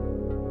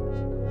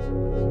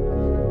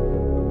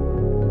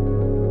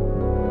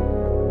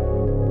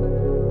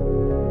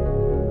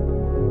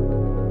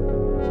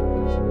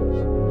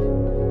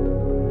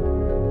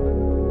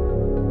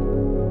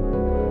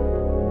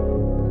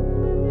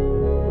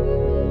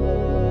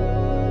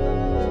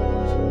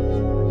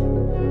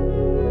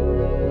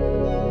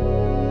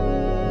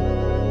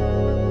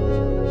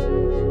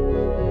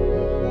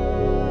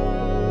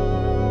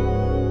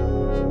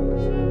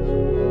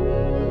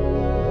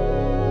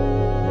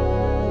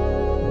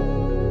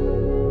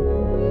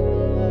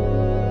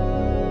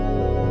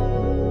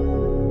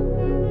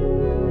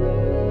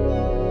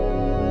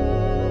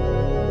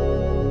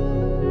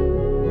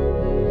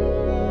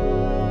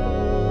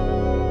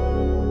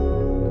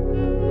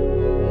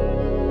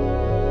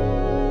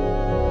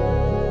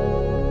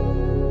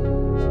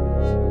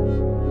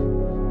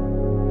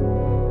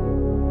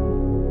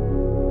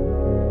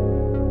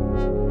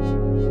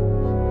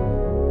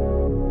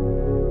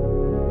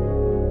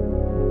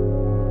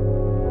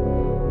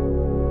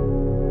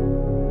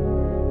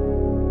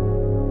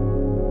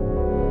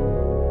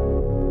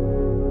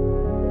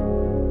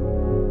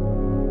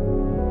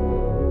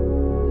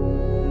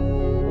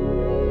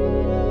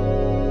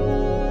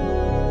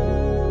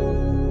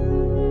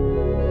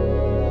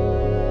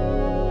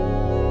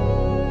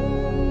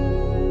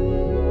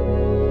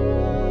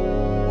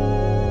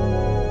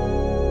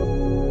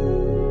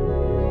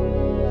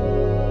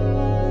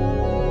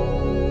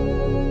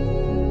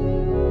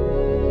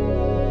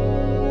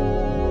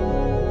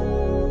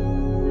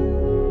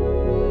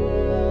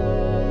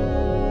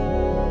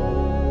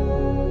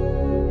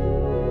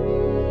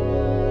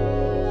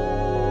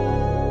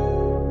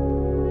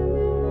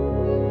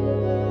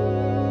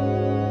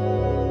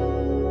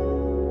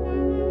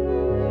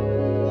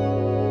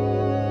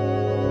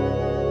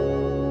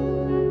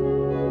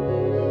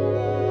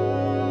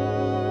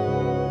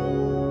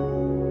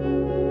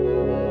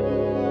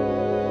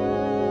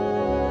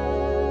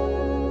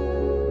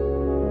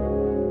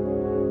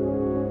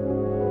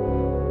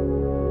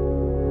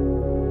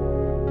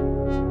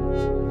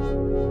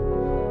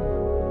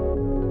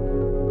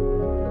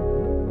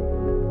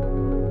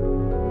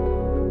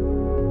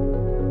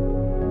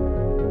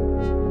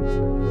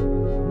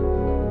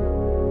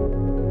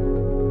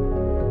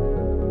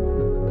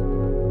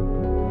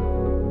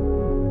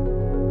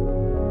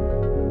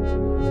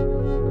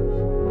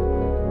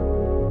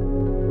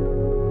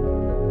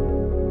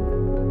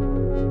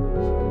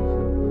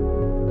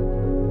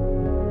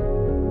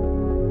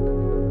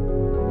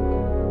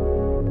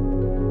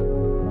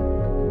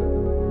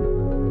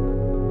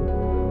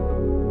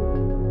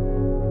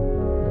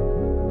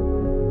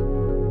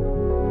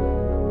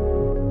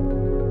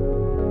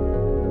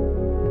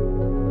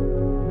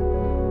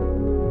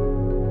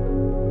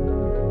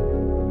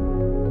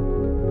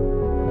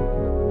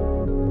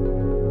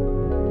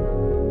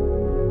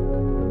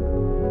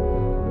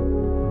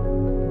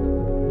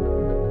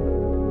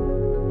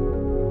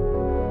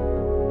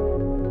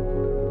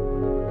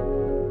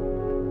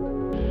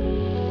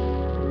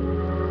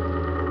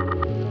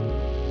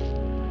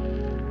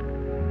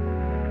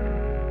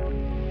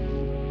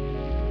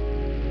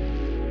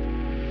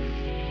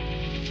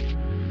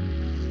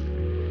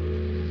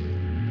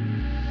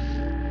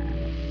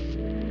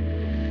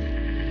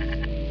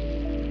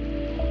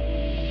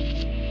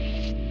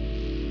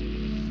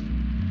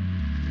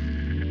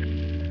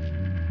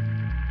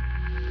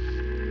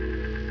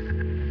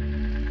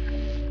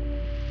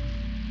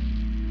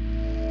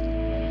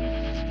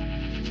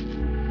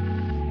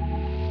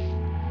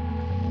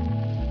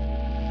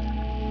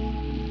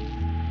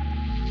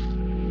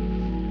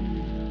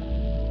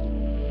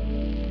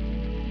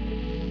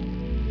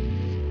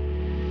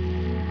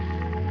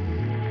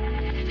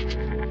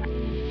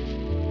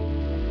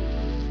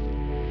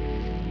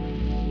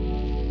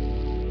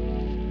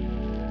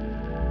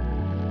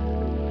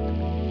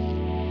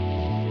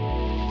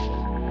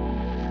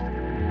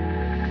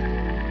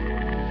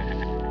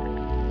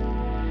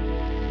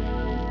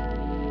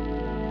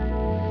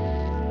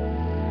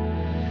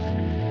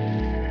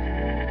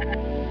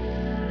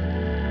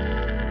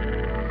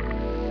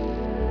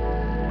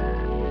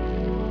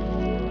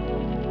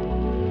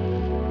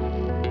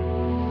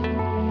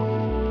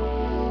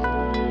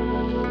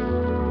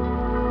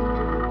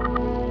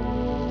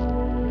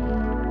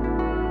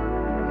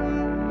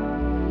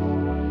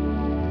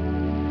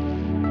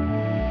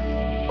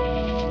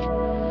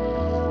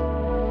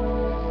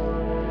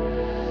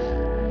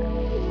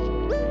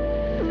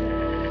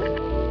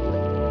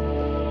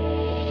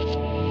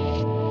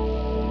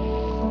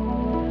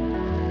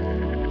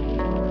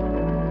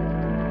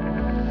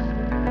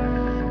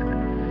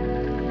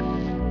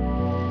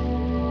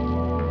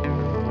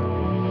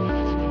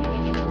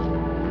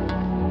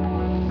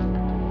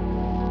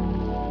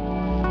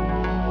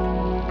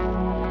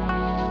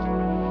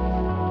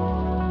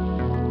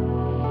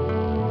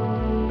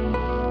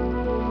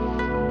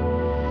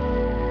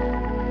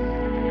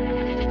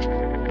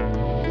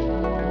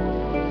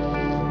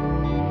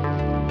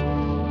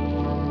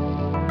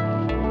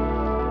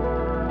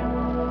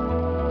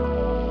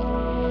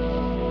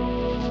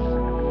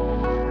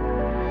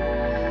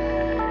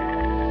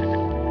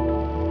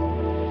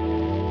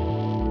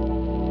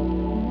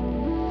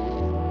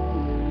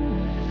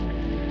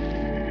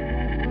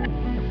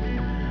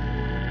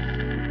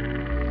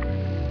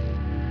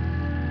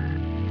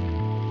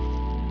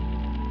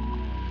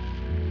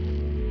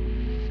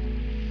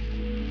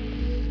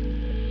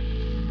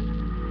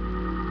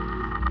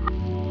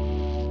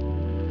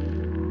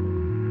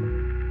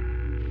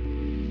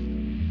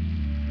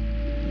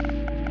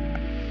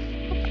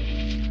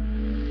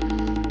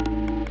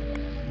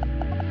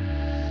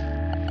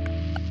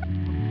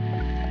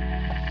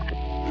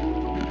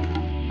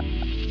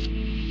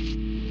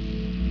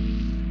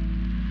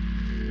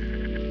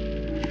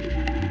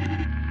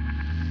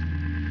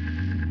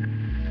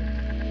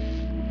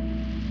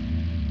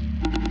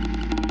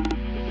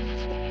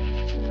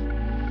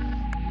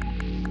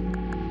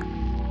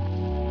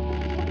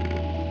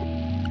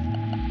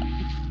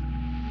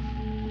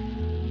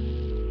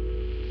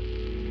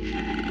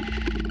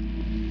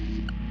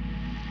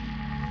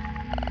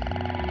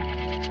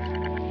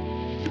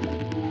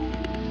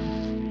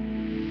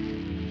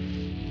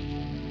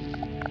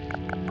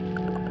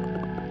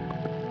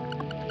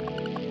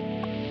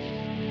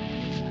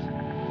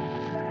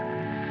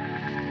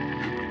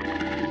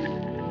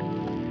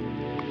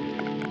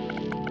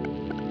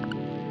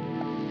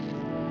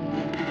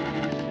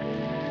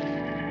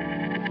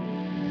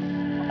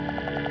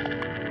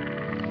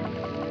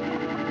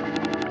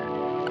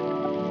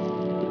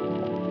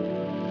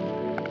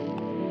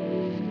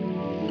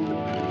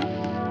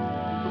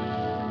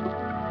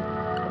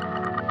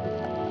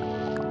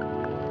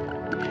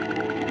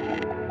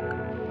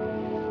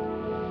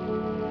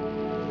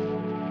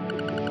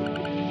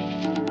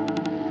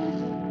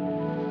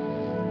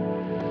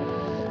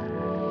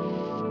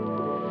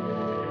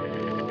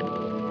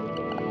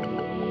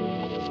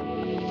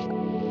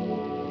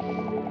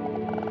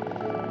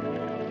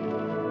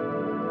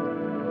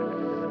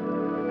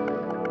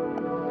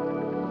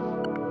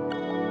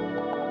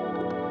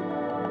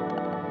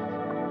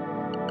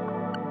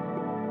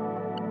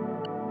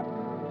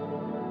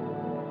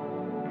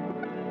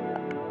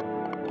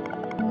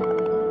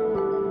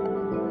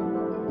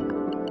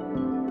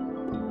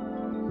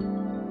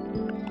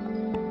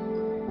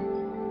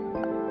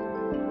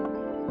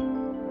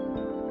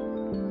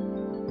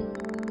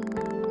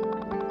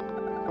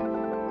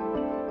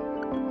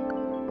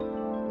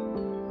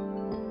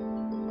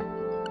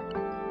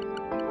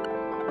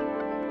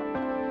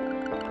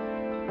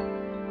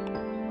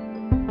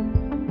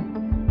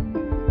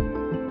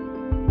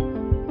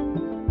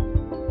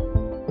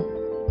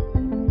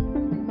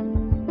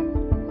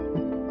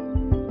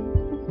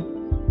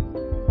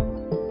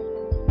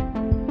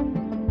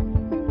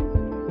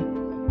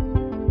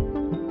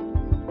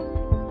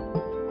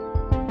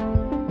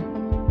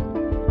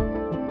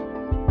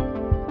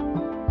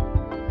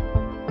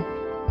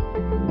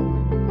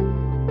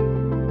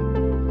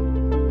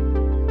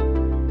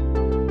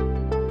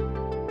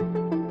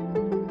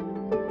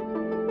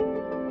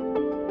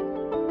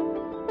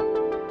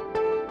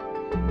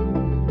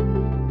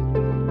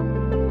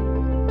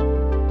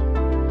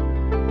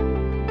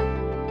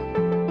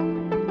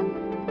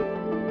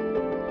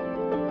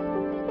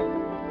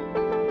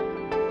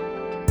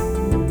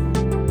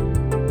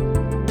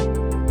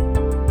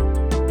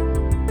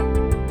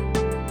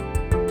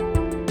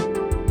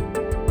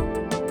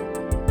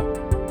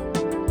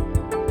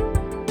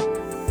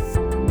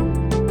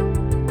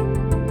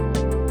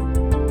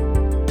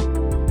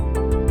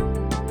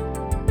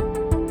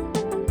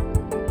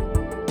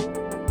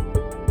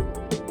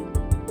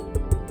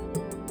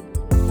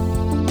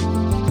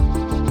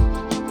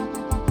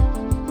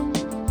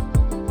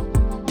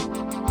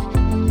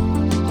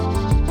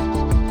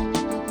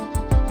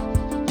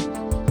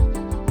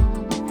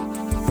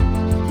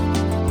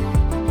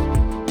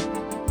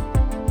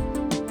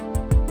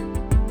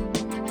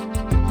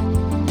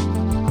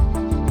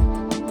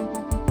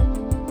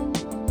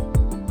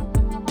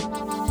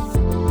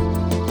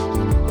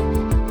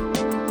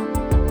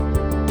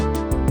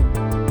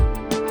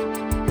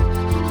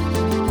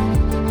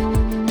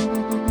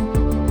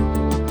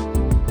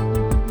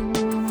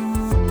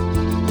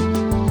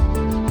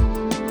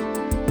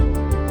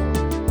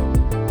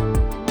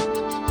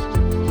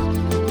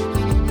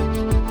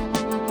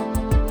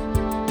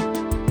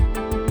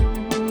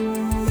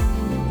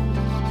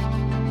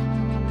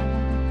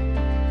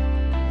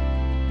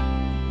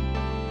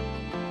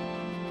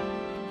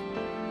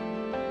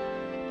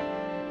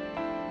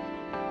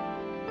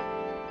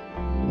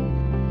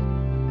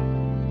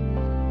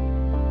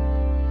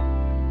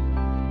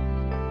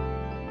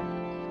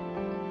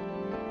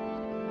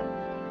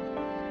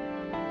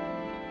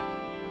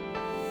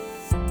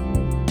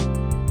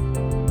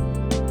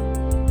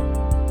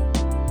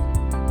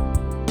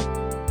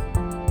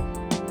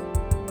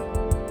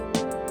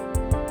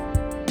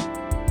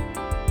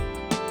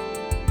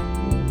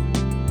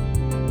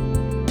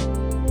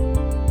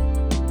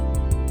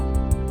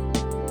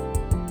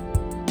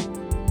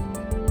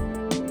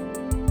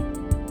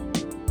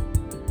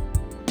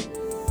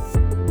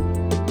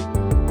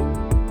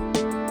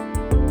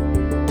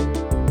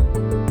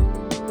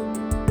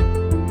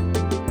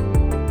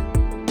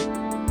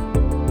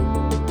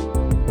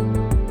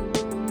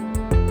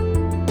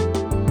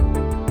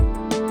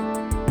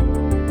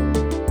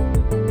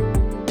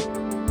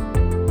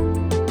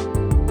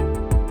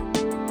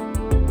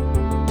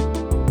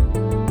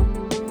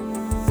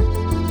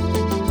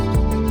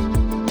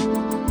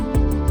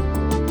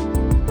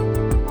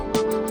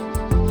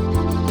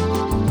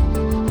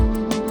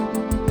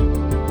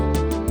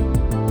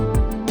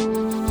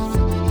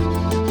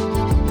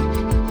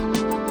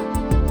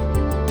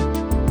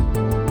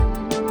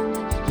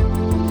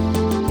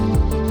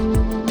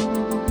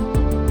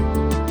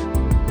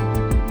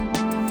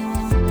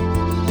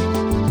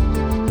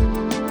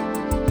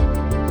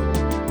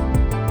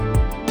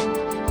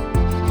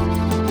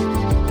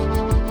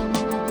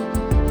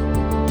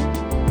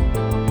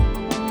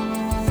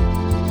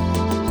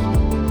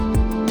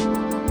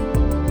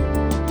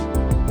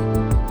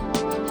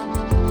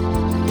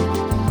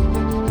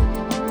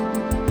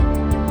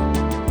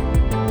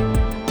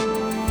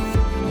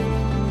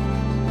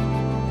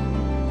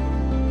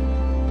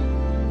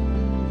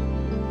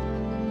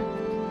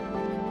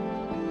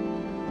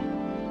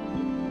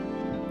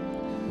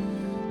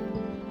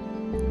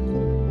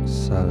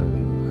 So,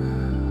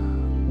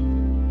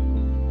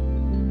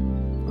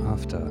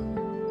 after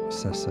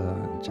Sessa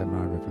and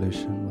Gemini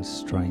Revolution was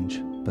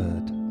Strange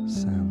Bird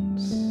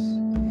Sounds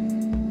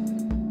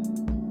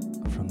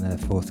from their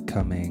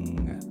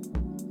forthcoming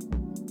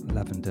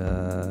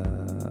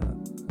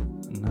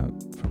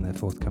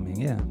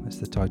it's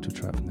the title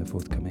track from their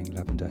forthcoming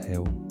Lavender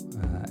Hill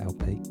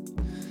LP.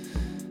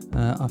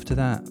 After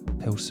that,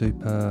 Pill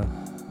Super,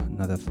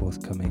 another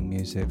forthcoming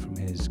music from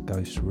his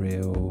Ghost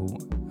Reel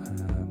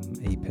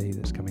EP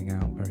that's coming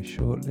out very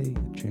shortly,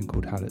 a tune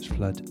called Hallett's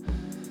Flood.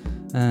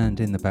 And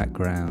in the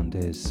background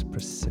is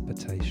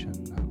Precipitation.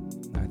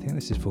 I think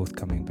this is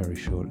forthcoming very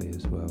shortly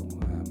as well.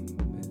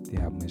 The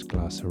album is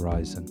Glass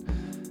Horizon.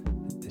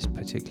 This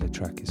particular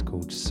track is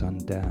called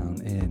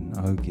Sundown in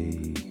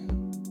Ogie.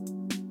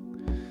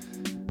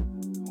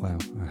 Wow,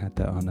 I had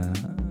that on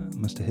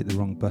must have hit the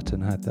wrong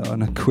button. I had that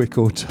on a quick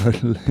auto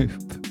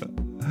loop.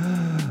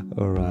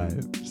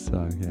 Alright,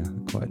 so yeah,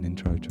 quite an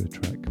intro to a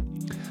track.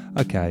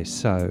 Okay,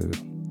 so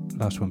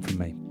last one from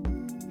me.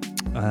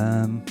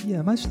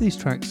 Most of these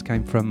tracks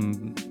came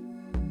from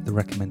the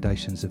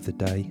recommendations of the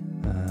day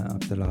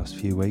of the last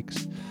few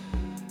weeks,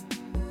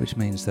 which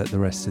means that the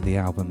rest of the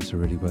albums are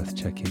really worth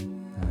checking.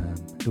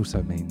 It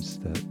also means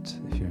that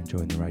if you're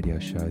enjoying the radio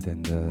show,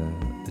 then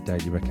the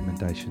daily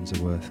recommendations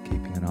are worth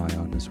keeping an eye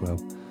on as well.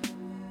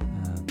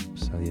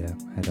 So yeah,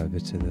 head over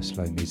to the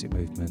Slow Music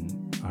Movement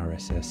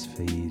RSS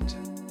feed,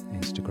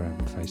 Instagram,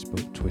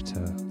 Facebook,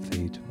 Twitter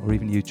feed, or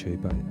even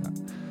YouTube.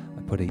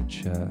 I put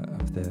each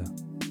of the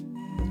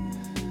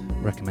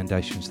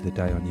recommendations of the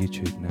day on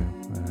YouTube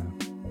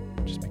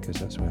now, just because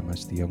that's where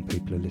most of the young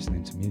people are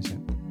listening to music.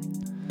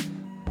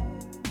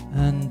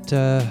 And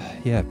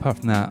apart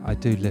from that, I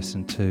do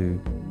listen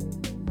to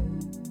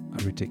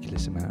a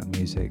ridiculous amount of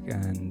music,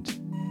 and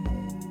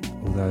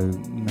although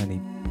many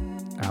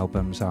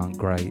albums aren't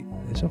great,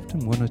 there's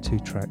often one or two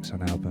tracks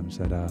on albums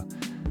that are,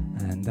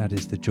 and that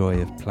is the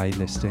joy of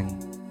playlisting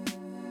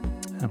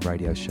and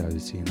radio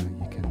shows. You know,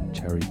 you can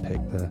cherry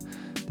pick the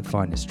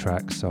finest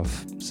tracks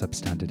off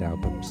substandard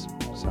albums.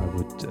 So I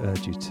would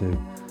urge you to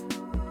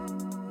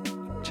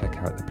check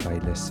out the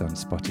playlists on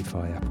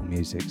Spotify, Apple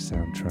Music,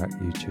 Soundtrack,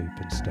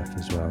 YouTube and stuff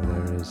as well.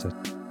 There is a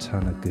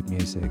ton of good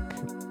music.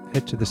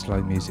 Head to the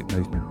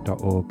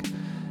slowmusicmovement.org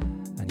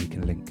and you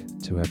can link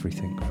to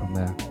everything from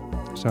there.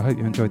 So I hope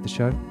you enjoyed the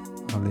show.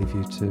 I'll leave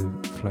you to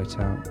float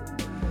out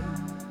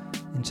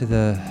into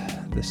the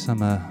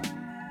summer.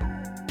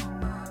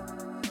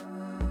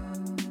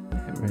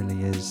 It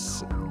really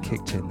is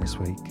kicked in this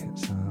week.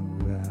 So I'm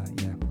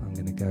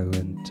going to go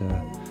and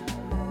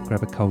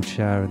grab a cold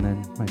shower and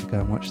then maybe go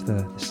and watch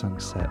the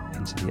sunset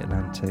into the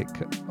Atlantic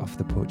off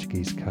the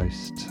Portuguese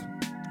coast.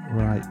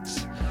 Right,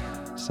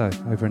 so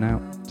over and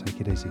out, take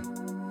it easy.